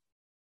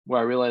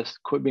 where I realized,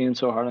 quit being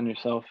so hard on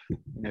yourself.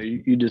 You know,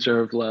 you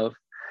deserve love.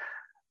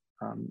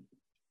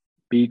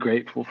 Be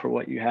grateful for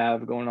what you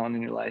have going on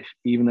in your life,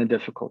 even the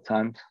difficult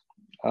times.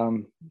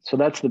 So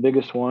that's the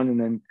biggest one. And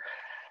then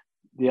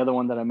the other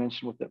one that I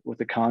mentioned with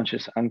the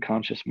conscious,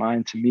 unconscious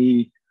mind, to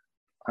me,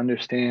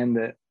 understand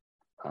that,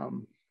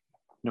 you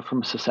know,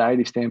 from a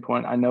society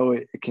standpoint, I know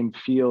it can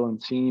feel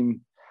and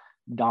seem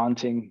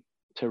daunting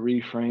to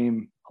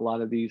reframe a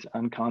lot of these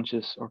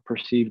unconscious or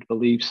perceived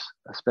beliefs,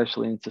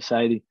 especially in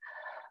society.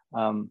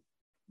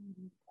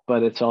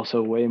 But it's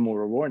also way more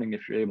rewarding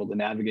if you're able to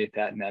navigate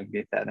that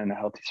in a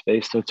healthy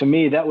space. So to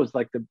me, that was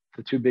like the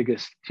two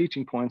biggest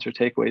teaching points or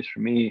takeaways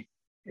for me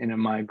in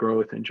my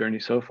growth and journey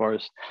so far,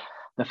 is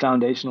the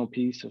foundational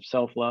piece of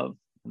self-love,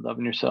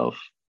 loving yourself,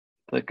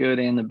 the good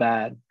and the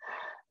bad.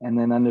 And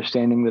then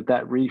understanding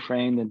that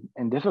reframed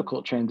and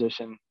difficult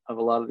transition of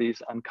a lot of these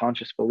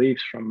unconscious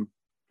beliefs, from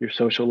your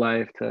social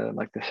life to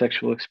like the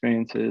sexual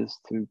experiences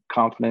to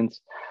confidence.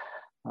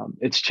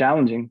 It's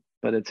challenging,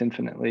 but it's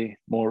infinitely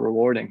more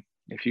rewarding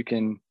if you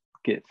can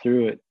get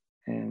through it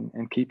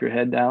and keep your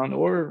head down.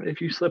 Or if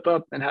you slip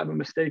up and have a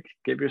mistake,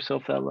 give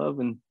yourself that love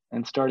and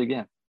start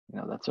again. You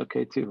know, that's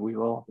okay too.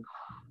 We've all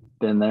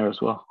been there as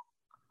well.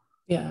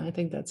 Yeah, I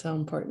think that's so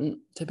important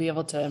to be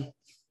able to,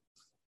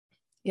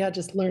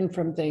 just learn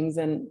from things,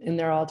 and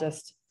they're all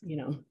just, you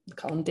know,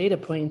 call them data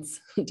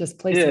points, just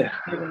places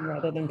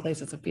rather than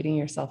places of beating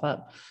yourself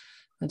up.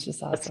 That's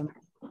just awesome.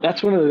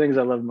 That's one of the things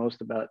I love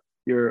most about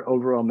your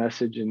overall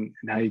message and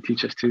how you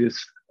teach us too,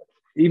 is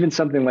even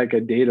something like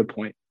a data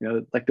point, you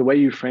know, like the way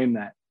you frame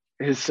that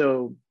is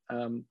so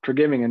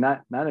forgiving, and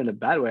not in a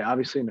bad way,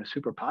 obviously in a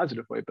super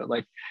positive way, but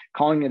like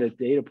calling it a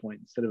data point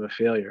instead of a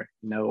failure,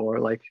 you know, or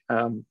like,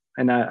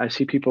 and I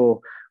see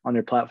people on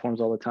their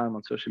platforms all the time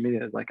on social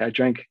media, like, I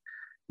drank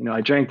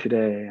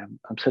today,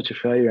 I'm such a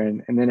failure.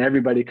 And then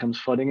everybody comes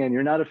flooding in.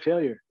 You're not a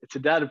failure. It's a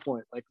data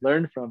point, like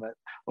learn from it,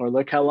 or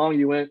look how long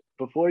you went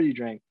before you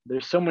drank.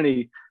 There's so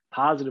many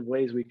positive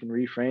ways we can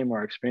reframe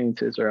our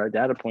experiences or our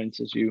data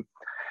points, as you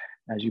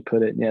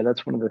put it. Yeah,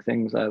 that's one of the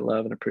things I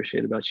love and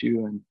appreciate about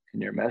you and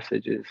your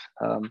message is,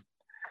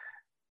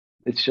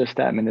 it's just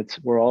that, I mean,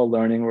 we're all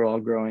learning, we're all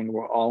growing,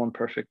 we're all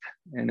imperfect.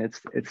 And it's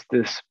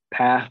this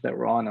path that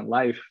we're on in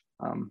life,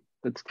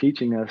 that's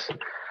teaching us,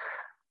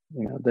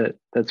 you know,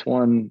 that's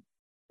one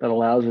that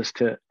allows us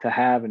to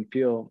have and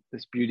feel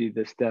this beauty,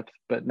 this depth,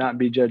 but not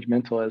be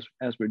judgmental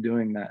as we're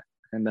doing that.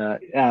 And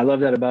yeah, I love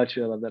that about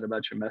you. I love that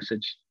about your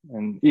message.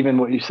 And even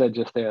what you said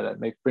just there, that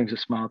brings a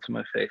smile to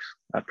my face.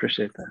 I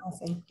appreciate that.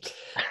 Awesome.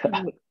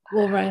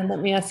 Well, Ryan, let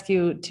me ask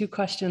you two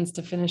questions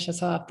to finish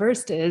us off.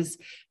 First is,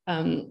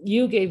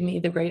 you gave me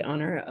the great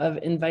honor of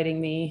inviting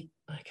me,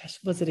 I guess,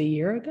 was it a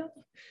year ago?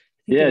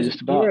 Yeah,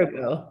 just about. A year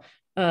ago,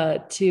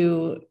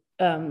 to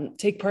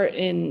take part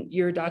in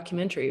your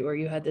documentary, where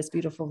you had this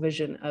beautiful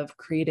vision of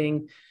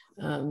creating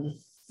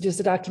just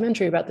a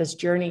documentary about this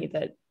journey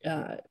that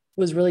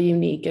was really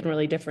unique and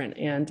really different.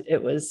 And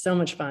it was so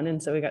much fun.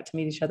 And so we got to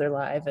meet each other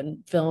live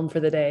and film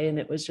for the day. And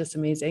it was just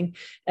amazing.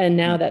 And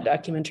now that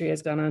documentary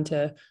has gone on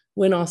to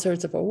win all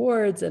sorts of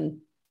awards, and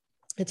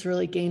it's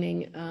really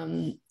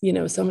gaining, you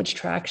know, so much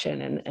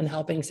traction and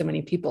helping so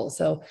many people.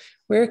 So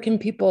where can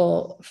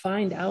people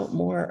find out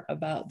more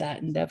about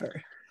that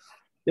endeavor?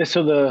 Yeah,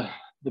 so the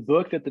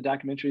book that the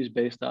documentary is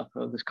based off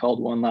of is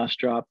called One Last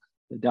Drop.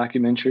 The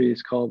documentary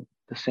is called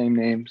the same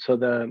name. So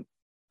the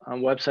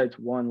website's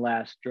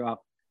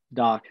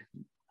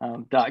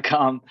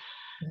onelastdropdoc.com.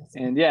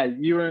 And yeah,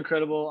 you were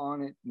incredible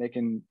on it. They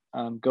can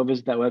go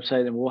visit that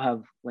website, and we'll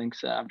have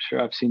links. I'm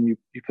sure I've seen you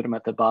put them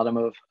at the bottom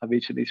of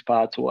each of these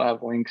spots. We'll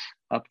have links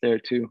up there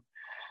too.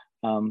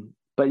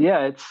 But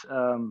yeah, it's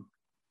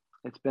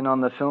been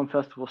on the film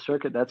festival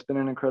circuit. That's been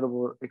an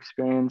incredible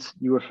experience.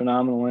 You were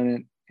phenomenal in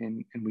it.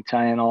 And we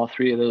tie in all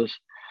three of those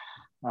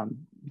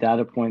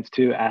data points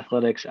too: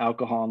 athletics,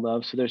 alcohol, and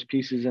love. So there's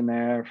pieces in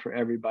there for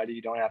everybody.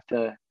 You don't have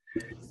to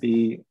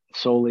be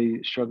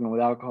solely struggling with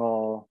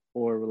alcohol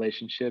or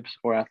relationships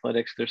or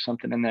athletics. There's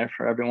something in there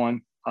for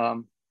everyone.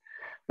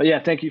 But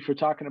yeah, thank you for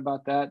talking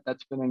about that.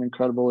 That's been an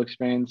incredible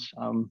experience.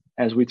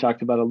 As we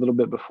talked about a little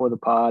bit before the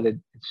pod,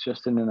 it's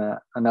just in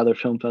another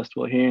film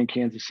festival here in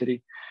Kansas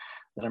City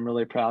that I'm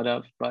really proud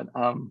of. But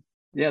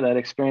yeah, that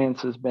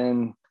experience has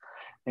been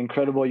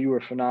incredible. You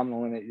were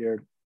phenomenal in it. Your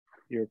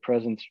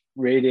presence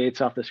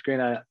radiates off the screen.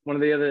 One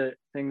of the other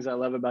things I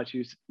love about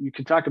you is you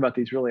can talk about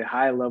these really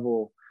high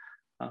level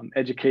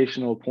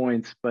educational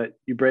points, but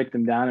you break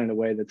them down in a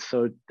way that's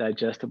so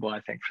digestible,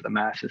 I think, for the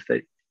masses,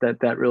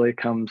 that really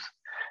comes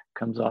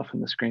off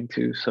in the screen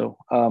too. So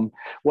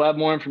we'll have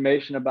more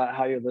information about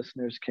how your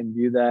listeners can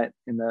view that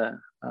in the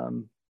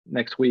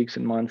next weeks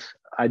and months.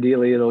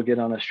 Ideally, it'll get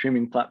on a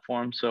streaming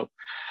platform. So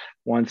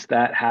once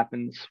that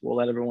happens, we'll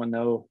let everyone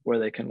know where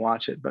they can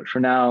watch it. But for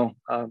now,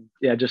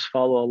 yeah, just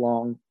follow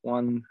along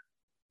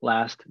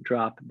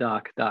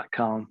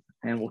onelastdropdoc.com,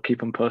 and we'll keep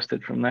them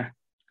posted from there.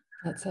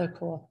 That's so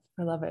cool.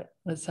 I love it.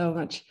 It's so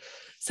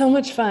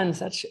much fun,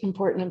 such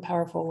important and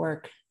powerful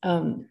work.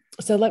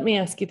 So let me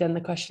ask you then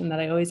the question that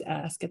I always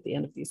ask at the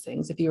end of these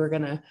things. If you were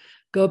going to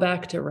go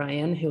back to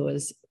Ryan, who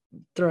was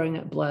throwing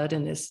up blood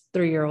and his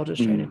 3-year-old was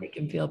trying to make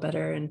him feel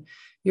better, and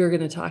you were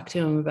going to talk to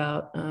him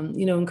about,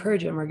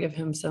 encourage him or give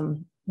him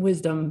some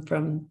wisdom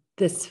from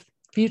this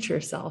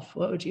future self,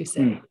 what would you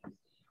say?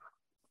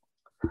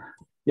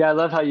 Yeah, I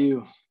love how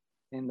you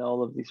end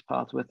all of these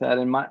paths with that.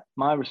 And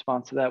my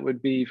response to that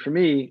would be, for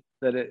me,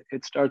 that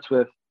it starts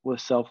with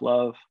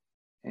self-love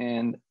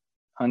and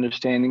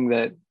understanding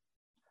that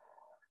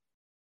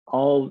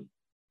all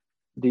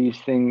these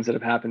things that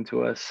have happened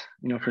to us,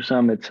 for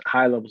some it's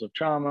high levels of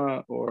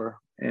trauma, or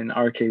in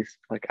our case,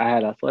 like I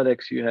had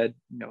athletics, you had,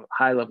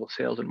 high level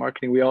sales and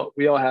marketing. We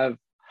all have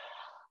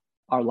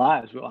our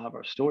lives, we all have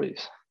our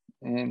stories,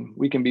 and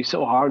we can be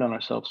so hard on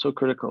ourselves, so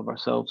critical of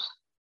ourselves.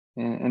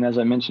 And as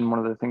I mentioned, one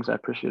of the things I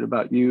appreciate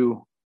about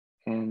you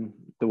and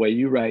the way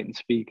you write and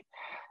speak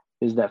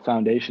is that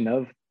foundation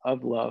of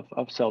love,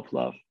 of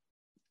self-love.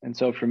 And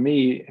so for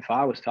me, if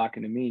I was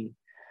talking to me,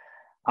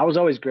 I was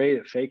always great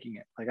at faking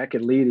it. Like I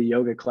could lead a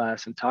yoga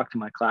class and talk to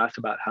my class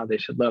about how they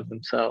should love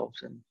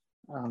themselves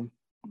and,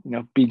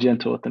 be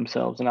gentle with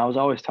themselves. And I was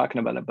always talking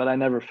about it, but I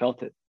never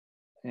felt it.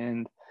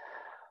 And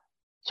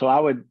so I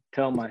would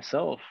tell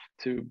myself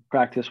to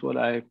practice what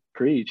I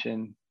preach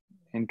and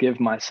give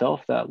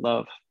myself that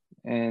love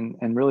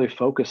and really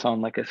focus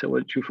on, like I said,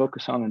 what you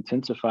focus on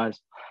intensifies.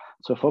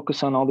 So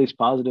focus on all these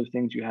positive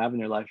things you have in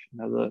your life,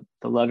 the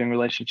loving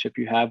relationship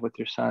you have with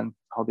your son,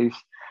 all these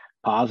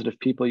positive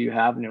people you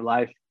have in your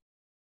life,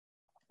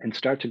 and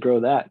start to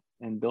grow that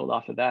and build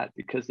off of that.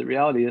 Because the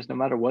reality is, no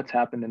matter what's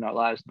happened in our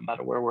lives, no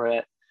matter where we're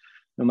at,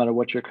 no matter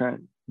what your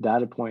current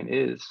data point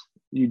is,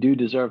 you do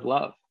deserve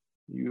love.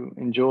 You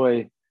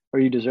enjoy, or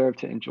you deserve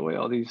to enjoy,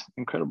 all these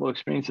incredible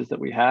experiences that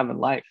we have in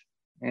life.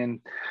 And,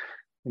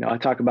 I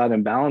talk about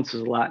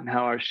imbalances a lot and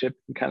how our ship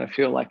can kind of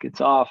feel like it's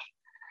off,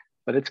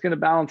 but it's going to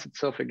balance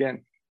itself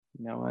again,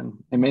 and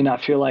it may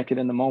not feel like it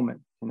in the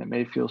moment. And it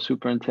may feel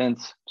super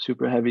intense,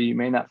 super heavy. You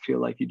may not feel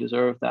like you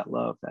deserve that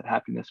love, that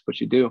happiness, but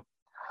you do.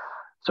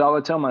 So I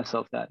would tell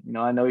myself that,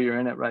 I know you're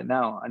in it right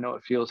now. I know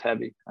it feels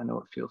heavy. I know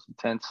it feels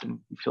intense, and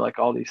you feel like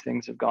all these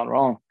things have gone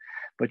wrong,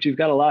 but you've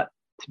got a lot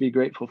to be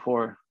grateful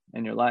for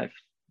in your life.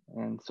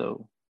 And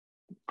so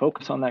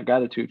focus on that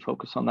gratitude,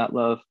 focus on that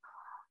love,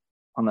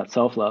 on that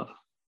self-love.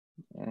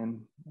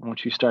 And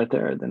once you start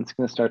there, then it's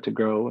going to start to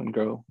grow and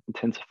grow,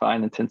 intensify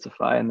and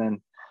intensify. And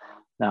then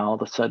now all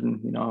of a sudden,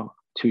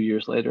 2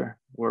 years later,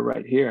 we're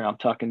right here. I'm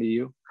talking to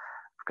you.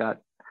 I've got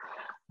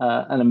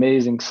an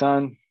amazing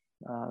son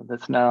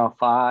that's now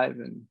 5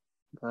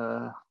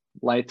 and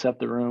lights up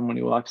the room when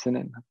he walks in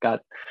it. I've got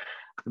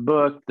the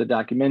book, the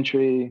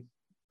documentary,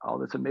 all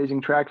this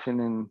amazing traction.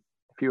 And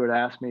if you were to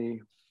ask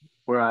me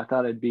where I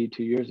thought I'd be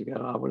 2 years ago,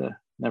 I would have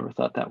never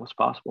thought that was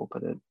possible.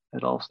 But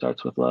it all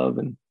starts with love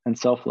and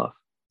self-love.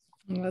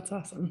 Oh, that's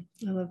awesome.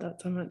 I love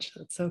that so much.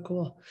 That's so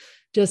cool.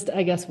 Just,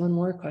 I guess, one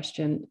more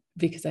question,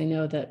 because I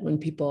know that when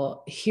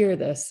people hear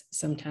this,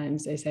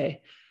 sometimes they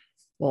say,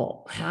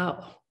 well,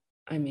 how?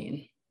 I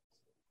mean,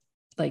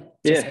 like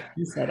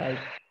you said,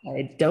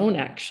 I don't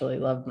actually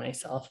love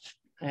myself.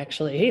 I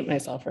actually hate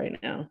myself right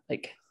now.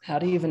 Like, how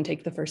do you even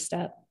take the first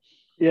step?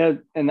 Yeah.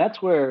 And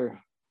that's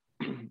where,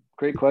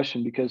 great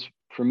question, because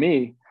for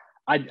me,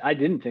 I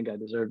didn't think I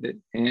deserved it.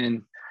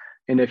 And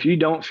if you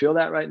don't feel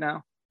that right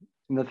now,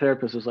 and the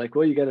therapist was like,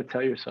 well, you got to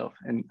tell yourself.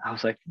 And I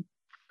was like,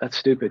 that's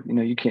stupid.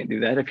 You can't do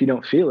that if you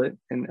don't feel it.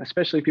 And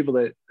especially people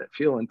that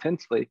feel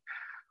intensely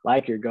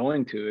like you're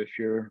going to, if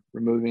you're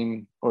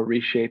removing or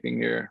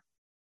reshaping your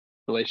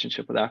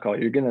relationship with alcohol,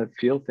 you're going to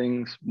feel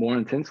things more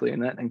intensely.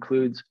 And that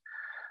includes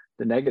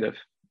the negative.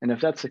 And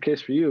if that's the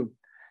case for you,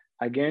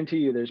 I guarantee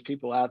you there's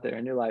people out there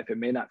in your life. It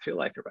may not feel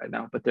like it right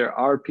now, but there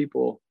are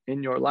people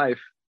in your life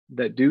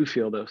that do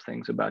feel those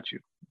things about you,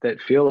 that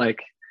feel like,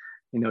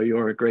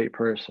 you're a great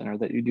person, or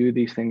that you do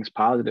these things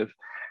positive,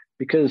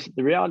 because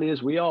the reality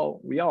is we all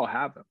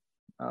have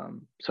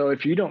them. So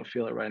if you don't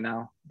feel it right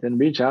now, then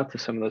reach out to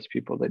some of those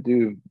people that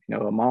do,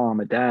 a mom,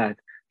 a dad,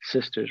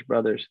 sisters,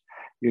 brothers,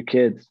 your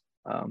kids,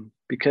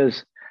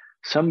 because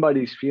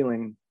somebody's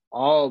feeling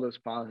all those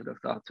positive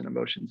thoughts and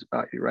emotions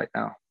about you right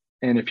now.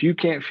 And if you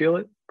can't feel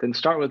it, then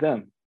start with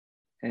them,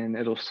 and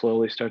it'll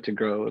slowly start to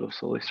grow. It'll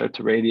slowly start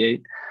to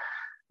radiate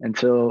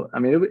until,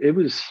 it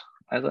was,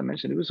 as I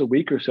mentioned, it was a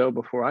week or so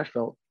before I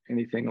felt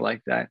anything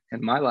like that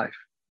in my life.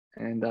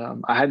 And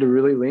I had to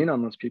really lean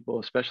on those people,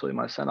 especially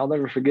my son. I'll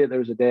never forget, there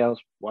was a day I was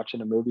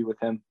watching a movie with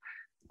him.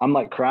 I'm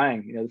like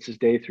crying, this is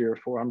day 3 or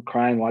 4. I'm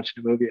crying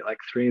watching a movie at like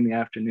 3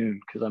 p.m.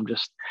 because I'm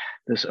just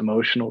this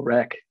emotional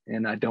wreck.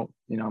 And I don't,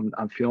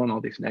 I'm feeling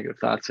all these negative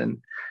thoughts, and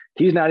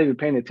he's not even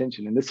paying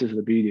attention. And this is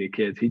the beauty of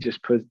kids. He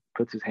just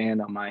puts his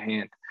hand on my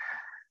hand,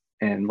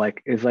 and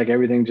it's like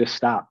everything just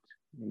stopped.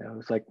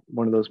 It's like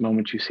one of those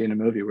moments you see in a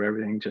movie where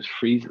everything just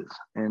freezes.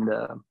 And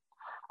I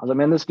was like,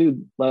 man, this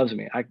dude loves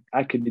me.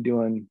 I could be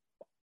doing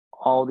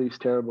all these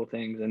terrible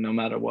things, and no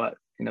matter what,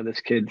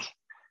 this kid's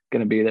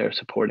going to be there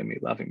supporting me,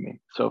 loving me.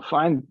 So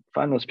find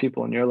those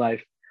people in your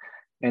life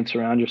and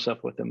surround yourself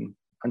with them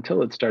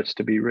until it starts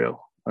to be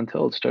real,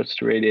 until it starts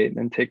to radiate,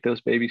 and take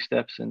those baby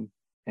steps and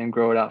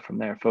grow it out from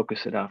there,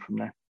 focus it out from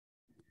there.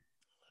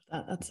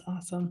 That's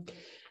awesome.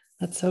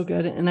 That's so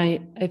good. And I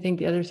think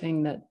the other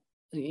thing that,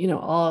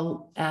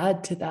 I'll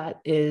add to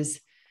that is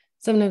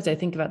sometimes I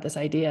think about this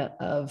idea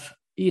of,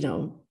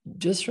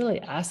 just really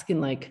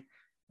asking like,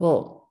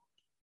 well,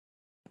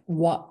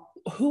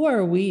 who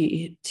are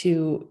we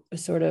to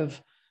sort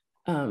of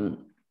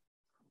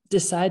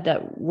decide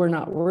that we're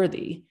not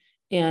worthy?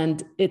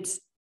 And it's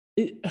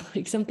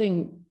like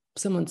something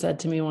someone said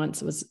to me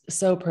once was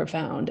so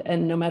profound.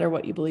 And no matter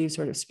what you believe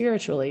sort of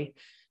spiritually,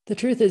 the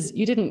truth is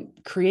you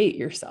didn't create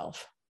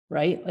yourself,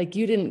 right? Like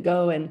you didn't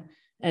go and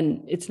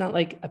it's not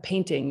like a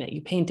painting that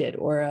you painted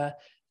or a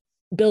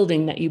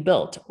building that you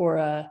built or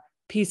a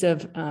piece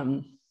of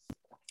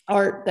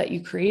art that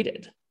you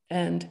created.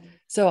 And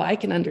so I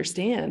can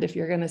understand if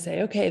you're going to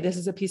say, okay, this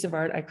is a piece of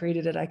art, I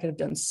created it, I could have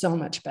done so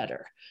much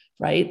better,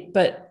 right?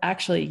 But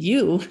actually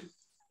you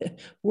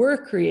were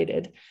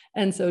created.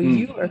 And so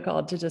you are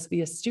called to just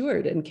be a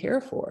steward and care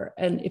for.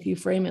 And if you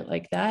frame it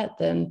like that,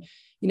 then,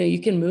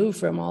 you can move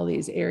from all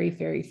these airy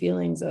fairy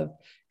feelings of,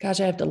 gosh,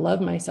 I have to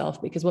love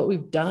myself, because what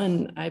we've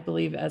done, I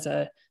believe, as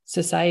a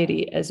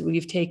society, is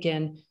we've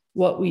taken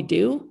what we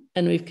do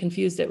and we've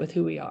confused it with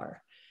who we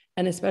are.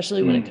 And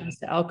especially when it comes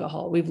to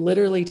alcohol, we've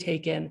literally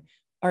taken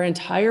our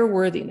entire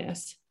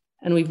worthiness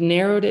and we've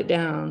narrowed it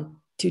down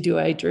to,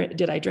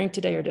 did I drink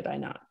today or did I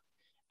not?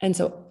 And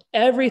so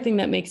everything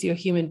that makes you a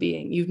human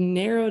being, you've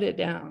narrowed it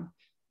down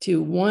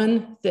to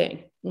one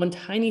thing, one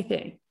tiny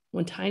thing,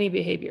 one tiny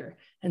behavior.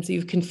 And so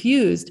you've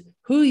confused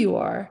who you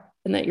are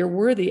and that you're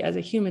worthy as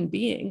a human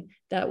being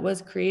that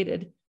was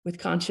created with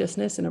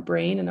consciousness and a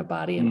brain and a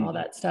body and all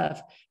that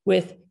stuff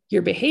with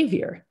your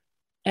behavior.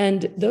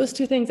 And those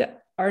two things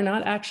are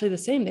not actually the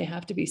same. They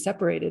have to be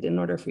separated in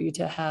order for you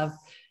to have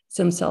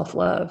some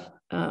self-love.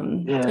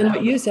 And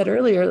what you said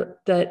earlier,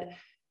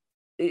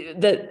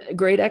 that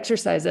great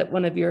exercise that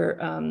one of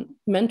your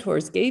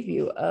mentors gave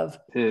you of,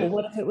 well,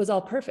 what if it was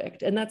all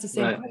perfect? And that's the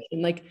same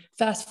question. Like,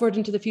 fast forward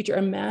into the future,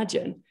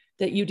 imagine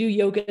that you do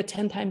yoga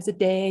 10 times a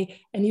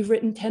day and you've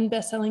written 10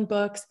 best-selling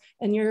books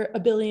and you're a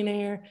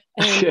billionaire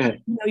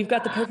and you've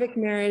got the perfect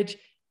marriage.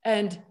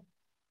 And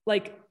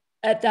like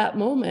at that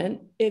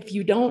moment, if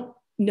you don't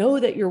know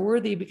that you're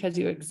worthy because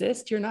you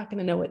exist, you're not going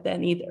to know it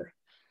then either.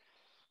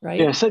 Right.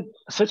 Yeah.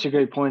 Such a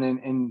great point.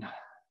 And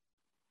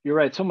you're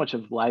right. So much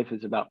of life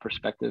is about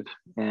perspective,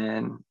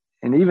 and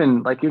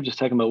even like you're just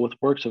talking about with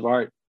works of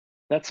art,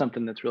 that's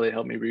something that's really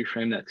helped me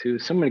reframe that too.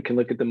 Somebody can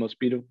look at the most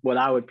beautiful, what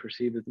I would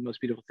perceive as the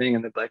most beautiful thing,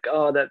 and they're like,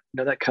 oh,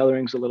 that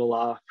coloring's a little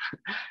off.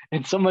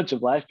 And so much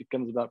of life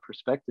becomes about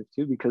perspective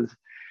too, because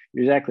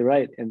you're exactly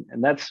right. And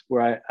that's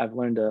where I've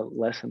learned a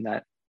lesson,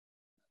 that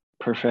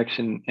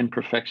perfection,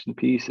 imperfection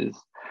piece is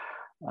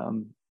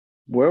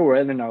where we're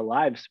at in our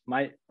lives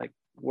might, like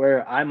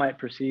where I might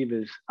perceive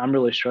is I'm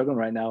really struggling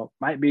right now,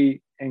 might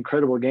be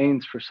incredible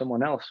gains for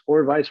someone else,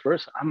 or vice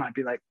versa. I might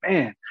be like,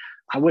 man,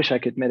 I wish I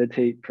could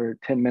meditate for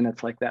 10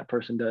 minutes like that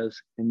person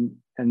does. And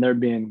they're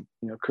being,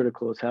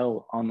 critical as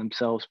hell on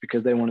themselves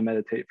because they want to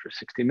meditate for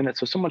 60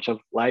 minutes. So much of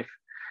life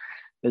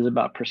is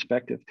about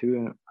perspective too.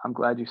 And I'm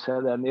glad you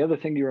said that. And the other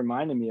thing you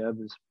reminded me of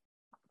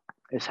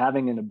is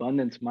having an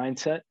abundance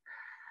mindset.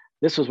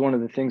 This was one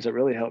of the things that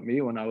really helped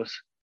me when I was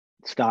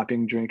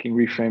stopping drinking,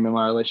 reframing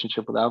my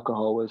relationship with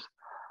alcohol, was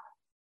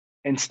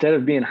instead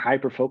of being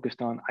hyper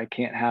focused on, I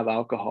can't have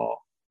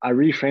alcohol, I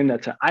reframed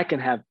that to, I can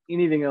have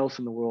anything else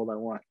in the world I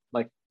want,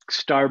 like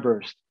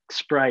Starburst,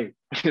 Sprite,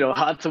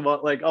 hot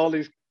tamale, like all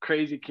these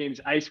crazy games,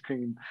 ice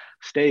cream,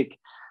 steak.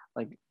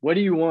 Like, what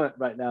do you want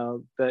right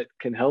now that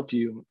can help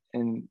you?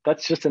 And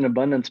that's just an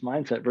abundance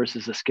mindset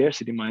versus a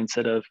scarcity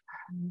mindset of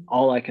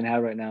all I can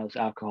have right now is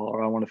alcohol,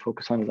 or I want to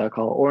focus on is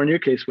alcohol. Or in your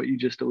case, what you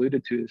just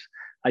alluded to is,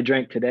 I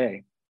drank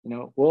today.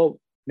 Well,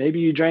 maybe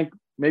you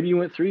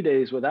went 3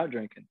 days without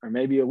drinking, or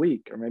maybe a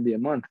week, or maybe a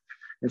month.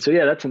 And so,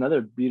 that's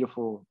another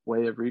beautiful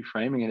way of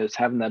reframing it, is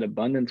having that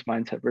abundance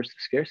mindset versus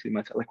scarcity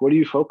mindset. Like, what are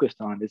you focused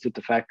on? Is it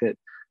the fact that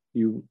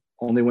you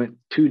only went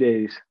 2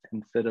 days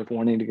instead of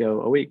wanting to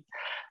go a week?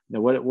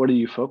 What are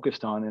you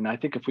focused on? And I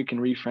think if we can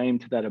reframe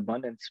to that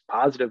abundance,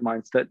 positive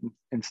mindset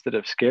instead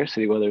of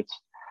scarcity, whether it's,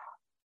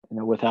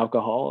 with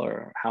alcohol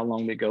or how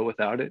long we go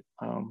without it.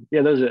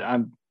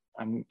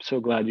 I'm so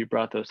glad you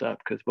brought those up,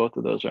 because both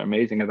of those are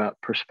amazing, about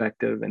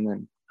perspective and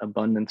then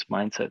abundance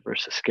mindset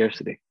versus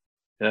scarcity.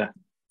 Yeah.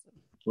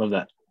 Love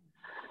that.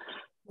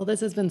 Well,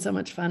 this has been so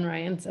much fun,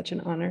 Ryan. Such an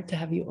honor to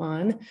have you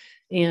on,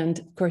 and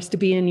of course to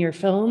be in your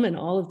film and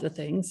all of the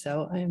things.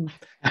 So I'm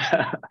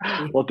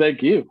well,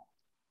 thank you.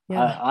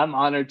 Yeah. I'm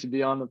honored to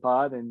be on the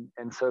pod, and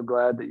so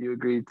glad that you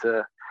agreed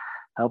to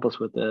help us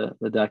with the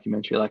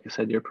documentary. Like I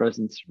said, your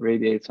presence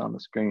radiates on the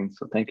screen.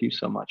 So thank you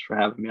so much for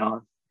having me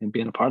on and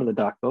being a part of the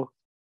doc both.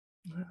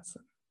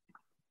 Awesome.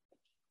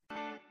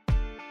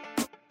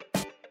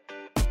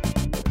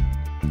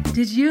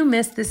 Did you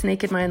miss This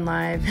Naked Mind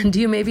Live? And do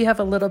you maybe have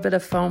a little bit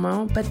of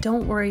FOMO? But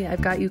don't worry, I've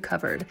got you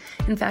covered.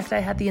 In fact, I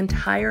had the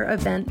entire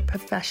event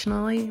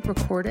professionally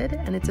recorded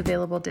and it's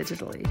available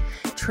digitally.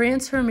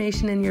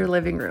 Transformation in your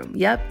living room.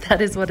 Yep,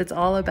 that is what it's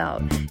all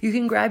about. You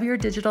can grab your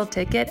digital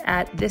ticket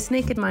at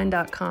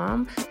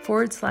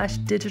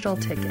thisnakedmind.com/digital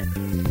ticket.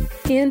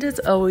 And as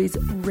always,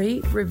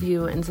 rate,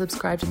 review, and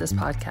subscribe to this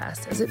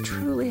podcast as it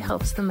truly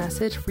helps the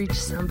message reach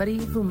somebody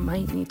who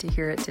might need to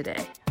hear it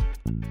today.